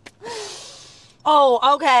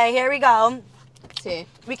 Oh, okay. Here we go. Let's see.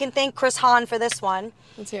 We can thank Chris Hahn for this one.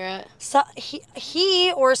 Let's hear it. So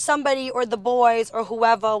he or somebody or the boys or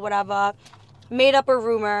whoever, whatever, made up a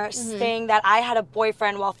rumor saying that I had a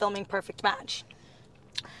boyfriend while filming Perfect Match.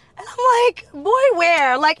 And I'm like, boy,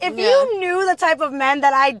 where? Like, if you knew the type of men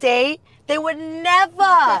that I date, they would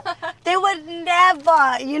never,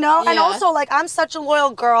 you know? And also, like, I'm such a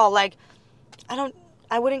loyal girl. Like,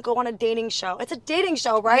 I wouldn't go on a dating show. It's a dating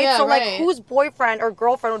show, right? Yeah, so, like, whose boyfriend or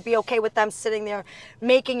girlfriend would be okay with them sitting there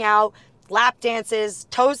making out, lap dances,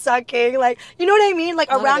 toe sucking, like, you know what I mean? Like,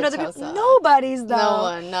 Not around a good other toe people. suck. Nobody's, though. No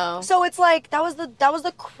one, no. So it's like, that was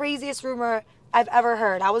the craziest rumor I've ever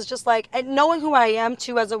heard. I was just like, and knowing who I am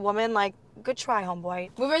too as a woman, like, good try,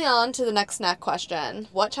 homeboy. Moving on to the next snack question.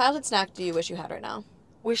 What childhood snack do you wish you had right now?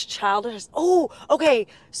 Wish childhood. Oh, okay.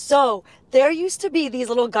 So there used to be these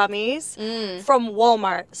little gummies from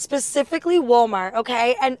Walmart, specifically Walmart.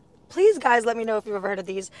 Okay, and please, guys, let me know if you've ever heard of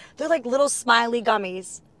these. They're like little smiley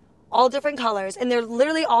gummies, all different colors, and they're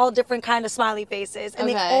literally all different kind of smiley faces. And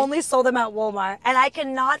they only sold them at Walmart, and I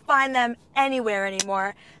cannot find them anywhere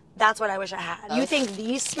anymore. That's what I wish I had. You think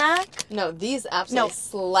these smack? No, these absolutely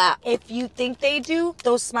slap. If you think they do,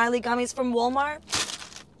 those smiley gummies from Walmart,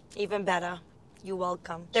 even better. You're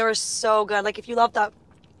welcome. They were so good. Like, if you love that,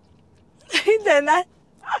 then that.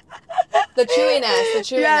 The chewiness.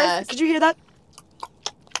 Yes. Could you hear that?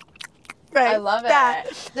 Right. I love it.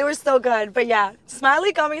 That. They were so good. But yeah,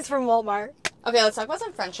 smiley gummies from Walmart. Okay, let's talk about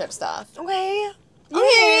some friendship stuff. Okay. Yay!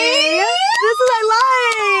 This is what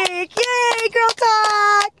I like. Yay, girl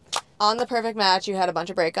talk. On The Perfect Match, you had a bunch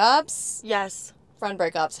of breakups. Yes. Friend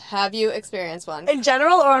breakups. Have you experienced one? In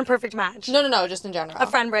general or on Perfect Match? No, just in general. A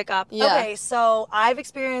friend breakup. Yeah. Okay, so I've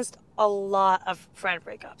experienced a lot of friend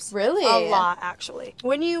breakups. Really? A lot, actually.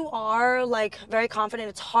 When you are, like, very confident,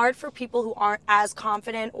 it's hard for people who aren't as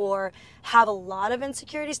confident or have a lot of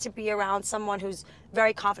insecurities to be around someone who's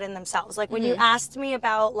very confident in themselves. Like, when you asked me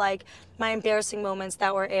about, like, my embarrassing moments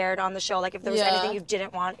that were aired on the show, like, if there was anything you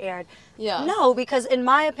didn't want aired. Yeah. No, because in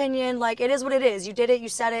my opinion, like, it is what it is. You did it, you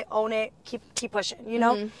said it, own it, keep pushing, you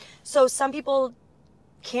know? So some people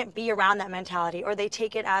can't be around that mentality, or they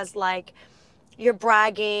take it as, like, you're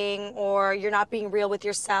bragging or you're not being real with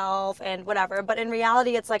yourself and whatever. But in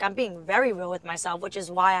reality, it's like I'm being very real with myself, which is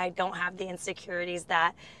why I don't have the insecurities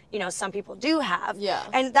that, you know, some people do have. Yeah.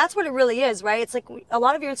 And that's what it really is, right? It's like a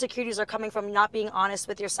lot of your insecurities are coming from not being honest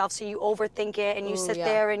with yourself. So you overthink it and you sit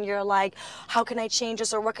there and you're like, how can I change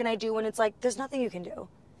this, or what can I do? And it's like, there's nothing you can do.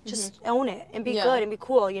 Just own it and be good and be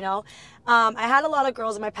cool, you know? I had a lot of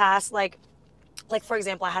girls in my past, like, for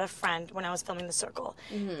example, I had a friend when I was filming The Circle,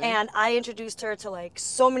 and I introduced her to, like,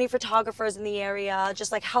 so many photographers in the area,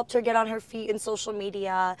 just, like, helped her get on her feet in social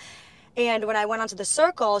media. And when I went onto The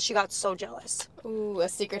Circle, she got so jealous. Ooh, a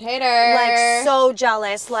secret hater. Like, so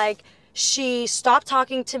jealous. Like, she stopped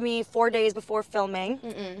talking to me 4 days before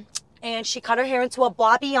filming. And she cut her hair into a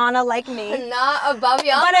Bobbiana like me. Not a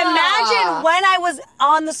Bobbiana. But imagine when I was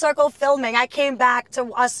on The Circle filming, I came back to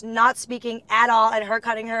us not speaking at all and her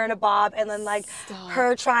cutting her in a bob, and then, like,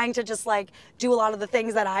 her trying to just, like, do a lot of the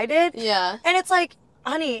things that I did. Yeah. And it's like,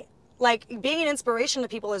 honey, like, being an inspiration to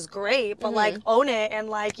people is great, but, like, own it and,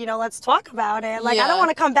 like, you know, let's talk about it. Like, I don't want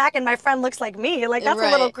to come back and my friend looks like me. Like, that's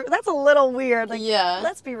a little weird. Like,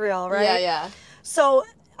 let's be real, right? Yeah. So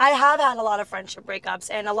I have had a lot of friendship breakups,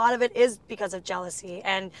 and a lot of it is because of jealousy.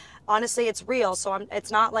 And honestly, it's real. So it's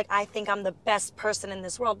not like I think I'm the best person in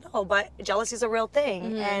this world. No, but jealousy is a real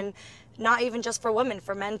thing. And not even just for women,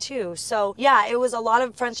 for men too. So yeah, it was a lot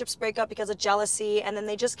of friendships break up because of jealousy, and then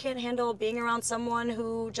they just can't handle being around someone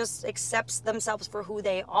who just accepts themselves for who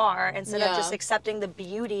they are instead of just accepting the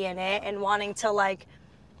beauty in it and wanting to, like,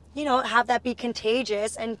 you know, have that be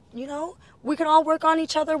contagious. And, you know, we can all work on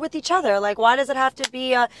each other with each other. Like, why does it have to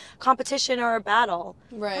be a competition or a battle?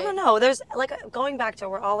 Right. I don't know. There's, like, going back to,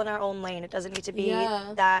 we're all in our own lane. It doesn't need to be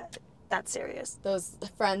that serious. Those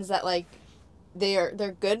friends that, like, they're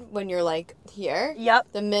good when you're, like, here. Yep.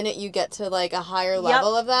 The minute you get to, like, a higher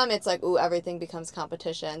level of them, it's like, ooh, everything becomes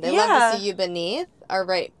competition. They love to see you beneath or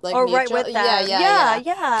right with them.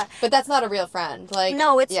 Yeah. But that's not a real friend. Like,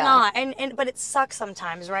 no, it's not. And but it sucks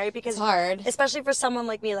sometimes, right? Because it's hard. Especially for someone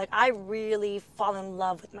like me. Like, I really fall in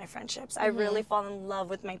love with my friendships. I really fall in love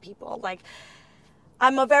with my people. Like,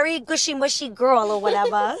 I'm a very gushy-mushy girl or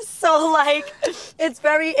whatever. So, like, it's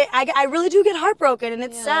very, I really do get heartbroken, and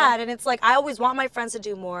it's sad. And it's like, I always want my friends to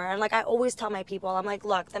do more. And, like, I always tell my people, I'm like,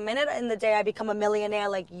 look, the minute in the day I become a millionaire,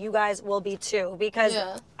 like, you guys will be too. Because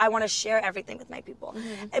I want to share everything with my people.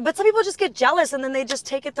 But some people just get jealous, and then they just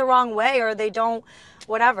take it the wrong way, or they don't,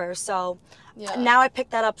 whatever. So now I pick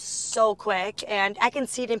that up so quick, and I can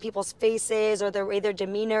see it in people's faces or the way their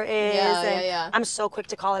demeanor is. I'm so quick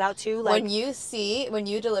to call it out too. Like, when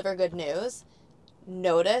you deliver good news,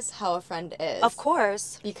 notice how a friend is. Of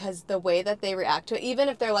course. Because the way that they react to it, even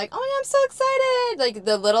if they're like, oh my God, I'm so excited, like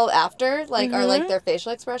the little after, like, or like their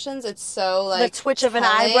facial expressions, it's so, like, the twitch of an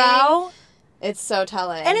eyebrow. It's so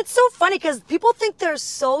telling. And it's so funny because people think they're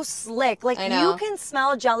so slick. Like, you can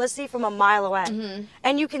smell jealousy from a mile away.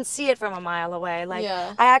 And you can see it from a mile away. Like,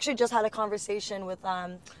 I actually just had a conversation with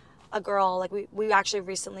a girl. Like, we actually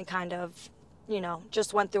recently kind of, you know,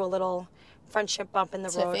 just went through a little friendship bump in the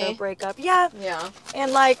road or breakup. Yeah.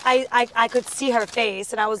 And, like, I could see her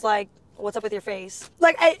face, and I was like, what's up with your face?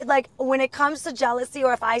 Like when it comes to jealousy,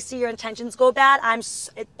 or if I see your intentions go bad,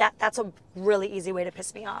 that's a really easy way to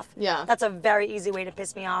piss me off. Yeah. That's a very easy way to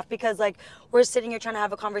piss me off, because like we're sitting here trying to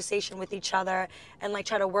have a conversation with each other and like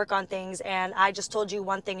try to work on things, and I just told you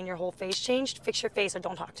one thing and your whole face changed. Fix your face or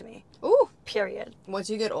don't talk to me. Ooh. Period. Once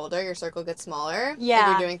you get older, your circle gets smaller. Yeah.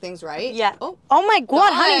 If you're doing things right. Yeah. Oh my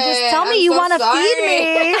God, honey, just tell me you want to feed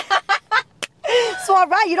me. So, all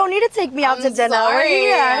right, you don't need to take me out to dinner.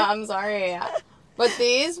 I'm sorry. But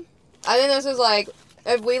these, I think this is like,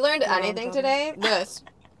 if we learned anything today, this.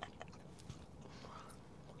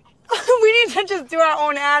 We need to just do our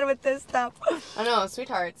own ad with this stuff. I know,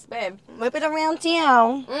 sweethearts, babe. Whip it around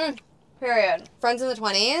town. Period. Friends in the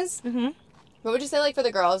 20s. Mm-hmm. What would you say, like, for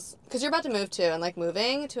the girls? Because you're about to move too, and like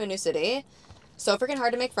moving to a new city, so freaking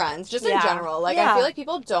hard to make friends, just in general. Like, I feel like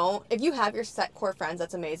people don't, if you have your set core friends,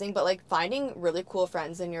 that's amazing, but like finding really cool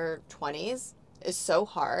friends in your 20s is so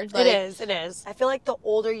hard. Like, it is. I feel like the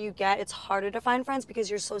older you get, it's harder to find friends because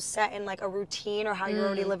you're so set in like a routine or how you're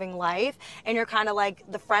already living life, and you're kind of like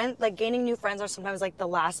gaining new friends are sometimes like the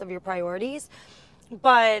last of your priorities.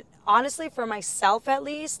 But honestly, for myself at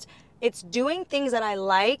least, it's doing things that I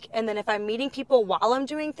like, and then if I'm meeting people while I'm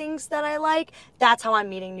doing things that I like, that's how I'm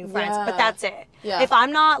meeting new friends. Yeah. But that's it. Yeah. If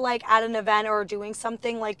I'm not like at an event or doing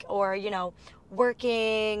something like, or you know,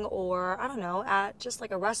 working, or I don't know, at just like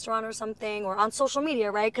a restaurant or something, or on social media,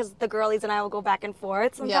 right? Because the girlies and I will go back and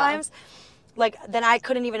forth sometimes. Like, then I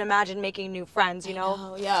couldn't even imagine making new friends, you know?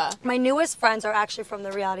 Oh, yeah. My newest friends are actually from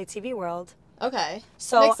the reality TV world. Okay.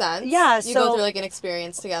 So makes sense. Yeah. You go through like an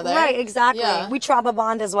experience together. Right, exactly. Yeah. We trauma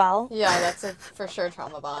bond as well. Yeah, that's a for sure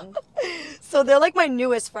trauma bond. So they're like my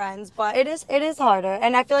newest friends, but it is harder.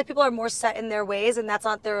 And I feel like people are more set in their ways, and that's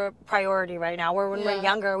not their priority right now. Where when we're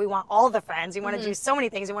younger, we want all the friends. We want to do so many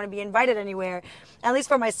things. We want to be invited anywhere. At least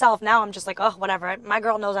for myself now, I'm just like, oh, whatever. My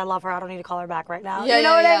girl knows I love her. I don't need to call her back right now. Yeah, you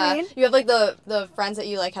know what I mean? You have like the friends that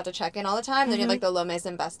you like have to check in all the time. Then you have like the low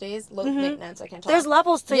maintenance besties. Low maintenance, I can't talk. There's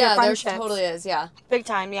levels to your friendships. Yeah, there totally is, yeah. Big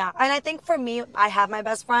time, yeah. And I think for me, I have my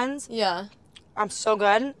best friends. Yeah. I'm so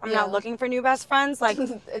good. I'm not looking for new best friends. Like,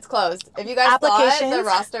 it's closed. If you guys thought the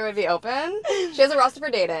roster would be open, she has a roster for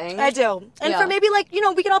dating. I do. And for maybe like, you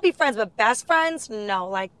know, we can all be friends, but best friends, no.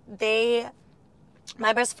 Like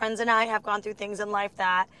my best friends and I have gone through things in life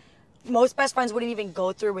that most best friends wouldn't even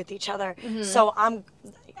go through with each other. So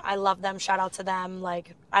I love them. Shout out to them.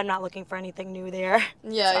 Like, I'm not looking for anything new there.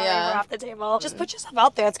 Yeah, Sorry, yeah. we're off the table. Just put yourself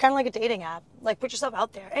out there. It's kind of like a dating app. Like, put yourself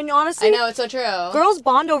out there. And honestly, I know, it's so true. Girls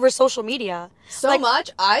bond over social media. So like,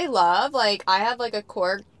 much. I love, like, I have, like, a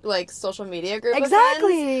core, like, social media group of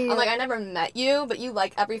exactly. friends. I'm like, I never met you, but you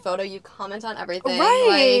like every photo, you comment on everything.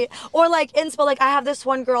 Right. Like, or, like, inspo. Like, I have this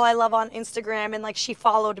one girl I love on Instagram, and, like, she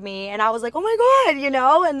followed me, and I was like, oh, my God, you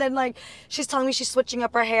know? And then, like, she's telling me she's switching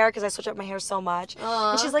up her hair, because I switch up my hair so much.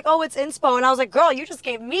 And she's like, oh, it's inspo. And I was like, girl, you just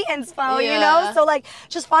gave me inspo, you know? So, like,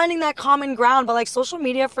 just finding that common ground. But, like, social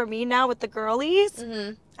media for me now with the girlies,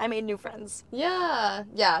 I made new friends. Yeah.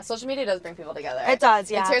 Yeah. Social media does bring people together. It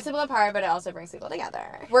does, yeah. It tears people apart, but it also brings people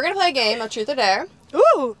together. We're going to play a game of Truth or Dare.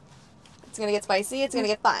 Ooh. It's going to get spicy. It's going to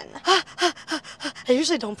get fun. I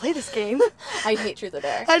usually don't play this game. I hate Truth or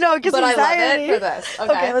Dare. I know, it gives me anxiety. I love it for this.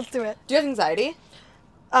 Okay, let's do it. Do you have anxiety?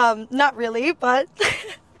 Not really, but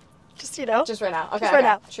just, you know. Just right now. Okay. Just right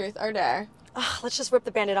now. Truth or Dare. Let's just rip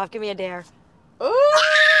the Band-Aid off. Give me a dare. Ooh. What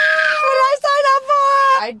did I sign up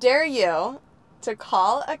for? I dare you to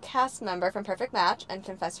call a cast member from Perfect Match and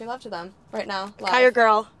confess your love to them right now. Live. Guy or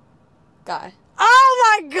girl? Guy.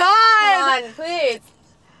 Oh my God! Come on, please.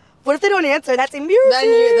 What if they don't answer? That's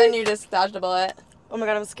embarrassing. Then you just dodged a bullet. Oh my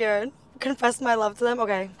God, I'm scared. Confess my love to them?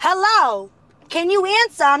 Okay. Hello! Can you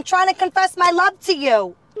answer? I'm trying to confess my love to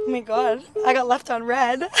you. Oh my God, I got left on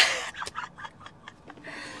red.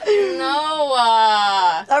 No.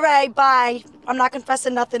 All right, bye. I'm not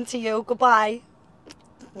confessing nothing to you. Goodbye.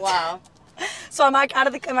 Wow. So am I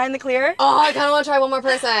in the clear? Oh, I kind of want to try one more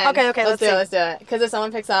person. Okay, let's do it. Let's do it. Because if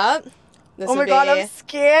someone picks up, this oh my would God, be, I'm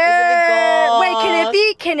scared. gold.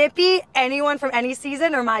 Wait, can it be anyone from any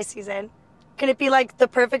season or my season? Can it be like the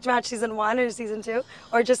Perfect Match season 1 or season 2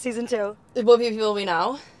 or just season 2? It will be people we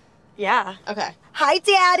know. Yeah. Okay. Hi,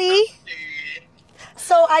 Daddy.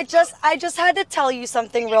 So I just had to tell you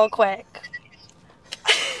something real quick.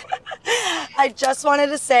 I just wanted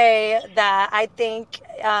to say that I think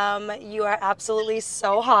you are absolutely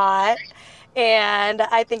so hot, and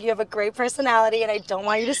I think you have a great personality, and I don't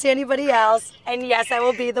want you to see anybody else. And yes, I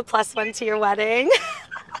will be the +1 to your wedding.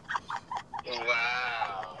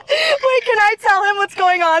 Wow. Wait, can I tell him what's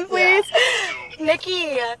going on, please? Yeah.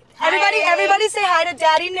 Nikki, everybody say hi to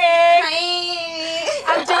Daddy Nick. Hi.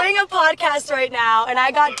 I'm doing a podcast right now, and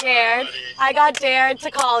I got dared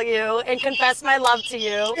to call you and confess my love to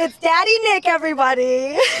you. It's Daddy Nick,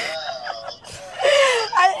 everybody.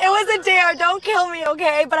 It was a dare. Don't kill me,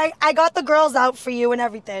 okay? But I got the girls out for you and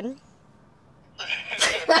everything.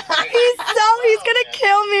 He's gonna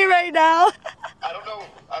kill me right now. I don't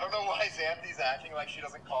know why Xanthi's acting like she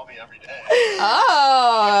doesn't call me every day.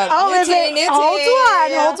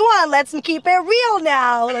 Hold on. Let's keep it real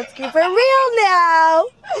now.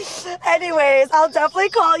 Anyways, I'll definitely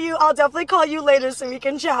call you later so we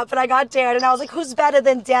can chat. But I got dared, and I was like, who's better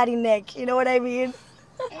than Daddy Nick? You know what I mean?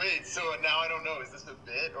 Wait, so now I don't know. Is this a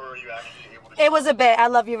bit, or are you actually able to? It was a bit. I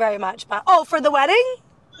love you very much. But for the wedding?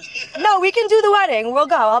 Yeah. No, we can do the wedding. We'll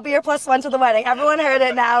go. I'll be your +1 to the wedding. Everyone heard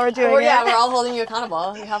it now. We're doing it. Yeah, we're all holding you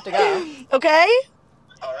accountable. You have to go. Okay?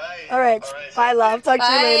 All right. Bye, love. Talk to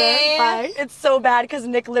you later. Bye. It's so bad because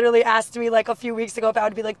Nick literally asked me like a few weeks ago if I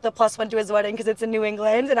would be like the +1 to his wedding because it's in New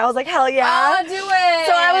England. And I was like, hell yeah. Oh, do it.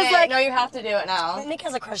 So I was like, no, you have to do it now. Nick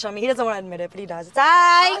has a crush on me. He doesn't want to admit it, but he does. He's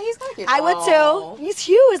kind of cute. I would too. He's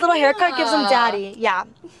cute. His little haircut gives him daddy. Yeah.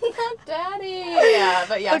 Daddy. Yeah,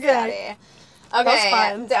 but yes, okay. Daddy. Okay,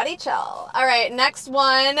 Daddy chill. All right, next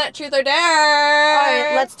one, truth or dare. All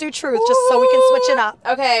right, let's do truth just so we can switch it up.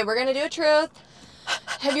 Okay, we're going to do a truth.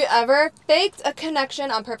 Have you ever faked a connection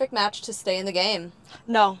on Perfect Match to stay in the game?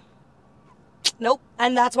 No. Nope.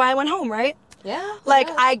 And that's why I went home, right? Yeah. Like,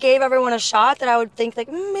 I gave everyone a shot that I would think, like,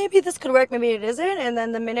 maybe this could work, maybe it isn't. And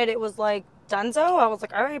then the minute it was, like, donezo, I was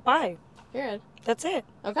like, all right, bye. Period. That's it.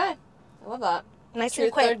 Okay. I love that. Nice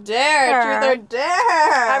and quick. Truth or dare. Truth or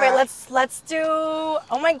dare. All right, let's do.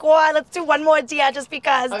 Oh my God, let's do one more dare just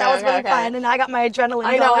because that was really fun, and I got my adrenaline.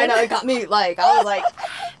 I know. It got me I was like.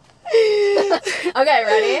 Okay,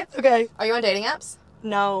 ready? Okay. Are you on dating apps?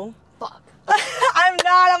 No. Fuck. I'm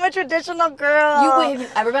not. I'm a traditional girl. Have you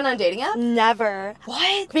ever been on a dating app? Never.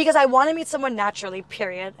 What? Because I want to meet someone naturally.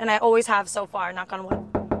 Period. And I always have so far. Knock on wood.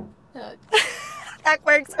 That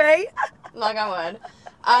works, right? Knock on wood.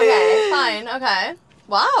 Okay, fine, okay.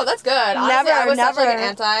 Wow, that's good. Honestly, I was such like an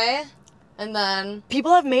anti, and then...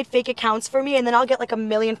 People have made fake accounts for me, and then I'll get like 1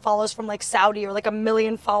 million follows from like Saudi or like 1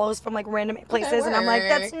 million follows from like random places, and I'm like,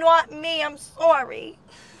 that's not me, I'm sorry.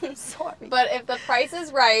 I'm sorry. But if the price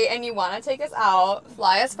is right and you want to take us out,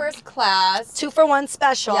 fly us first class. 2 for 1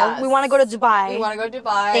 special. Yes. We want to go to Dubai. We want to go to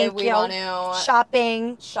Dubai. Thank we you. Want to...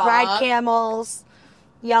 Shopping. Shop. Ride camels.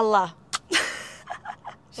 Yalla.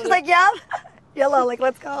 She's like, yeah. Yellow, like,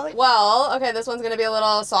 let's go. Well, okay, this one's going to be a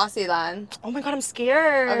little saucy then. Oh my God, I'm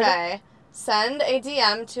scared. Okay. Send a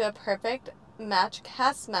DM to a Perfect Match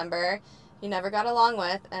cast member you never got along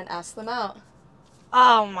with and ask them out.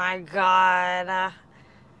 Oh my God.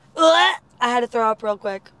 I had to throw up real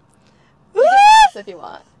quick. You can ask if you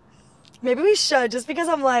want. Maybe we should, just because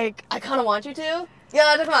I'm like... I kind of want you to.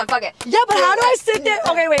 Yeah, come on, fuck it. Yeah, but how do I sit there?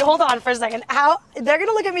 Okay, wait, hold on for a second. They're going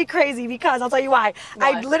to look at me crazy because, I'll tell you why.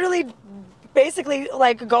 I literally... basically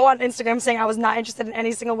like go on Instagram saying I was not interested in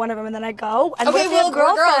any single one of them, and then I go and okay, well, we're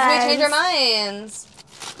girls, we change our minds.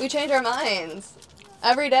 We change our minds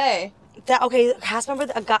every day. Cast member,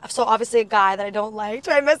 a guy, so obviously a guy that I don't like.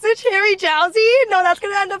 Do I message Harry Jowsey? No, that's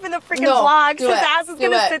gonna end up in the freaking vlog. His ass is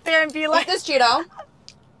gonna sit there and be like, eat this Cheeto.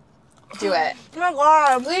 Do it. Oh my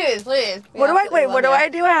God. Please. What do I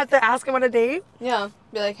do? I have to ask him on a date? Yeah.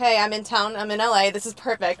 Be like, hey, I'm in town. I'm in LA. This is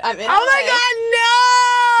perfect. I'm in LA. Oh my God, no!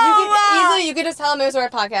 You could just tell him it was our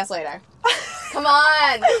podcast later. Come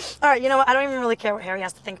on. All right, you know what? I don't even really care what Harry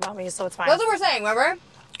has to think about me, so it's fine. That's what we're saying, remember?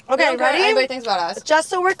 Okay, ready? Everybody thinks about us. Just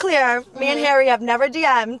so we're clear, me and Harry have never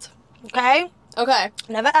DM'd, okay? Okay.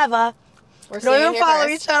 Never ever. We're don't even follow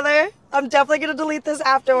each other. I'm definitely going to delete this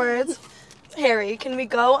afterwards. Harry, can we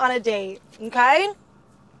go on a date, okay?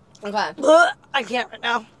 Okay. I can't right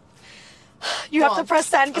now. You have to press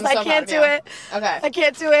send because I can't do it. Okay. I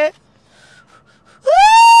can't do it.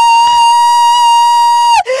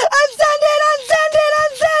 I'm sending.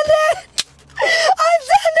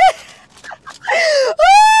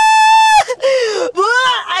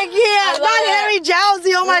 I can't. Not Harry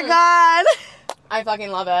Jowsey. Oh my God. I fucking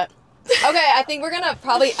love it. Okay, I think we're gonna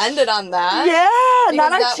probably end it on that. Yeah,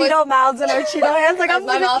 not our Cheeto mouths and our Cheeto hands. Like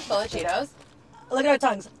my mouth full of Cheetos. Look at our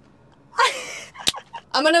tongues.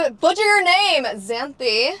 I'm gonna butcher your name,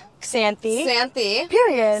 Xanthi. Xanthi.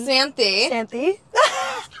 Period. Xanthi.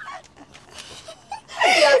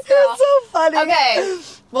 Yes, girl. It's so funny. Okay.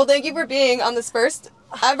 Well, thank you for being on this first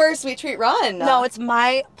ever Sweet Treat Run. No, it's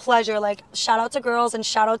my pleasure. Like, shout out to girls and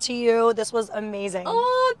shout out to you. This was amazing.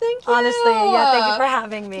 Oh, thank you. Honestly, yeah, thank you for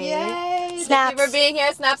having me. Yay. Snaps. Thank you for being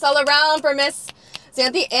here. Snaps all around for Miss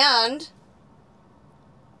Xanthi and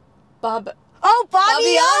Bob. Oh,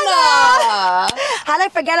 Bobbiana! Bobbiana! How'd I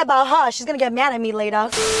forget about her? She's gonna get mad at me later.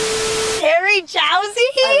 Terry Jowsey?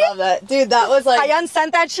 I love that. Dude, that was like... I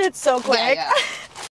unsent that shit so quick. Yeah, yeah.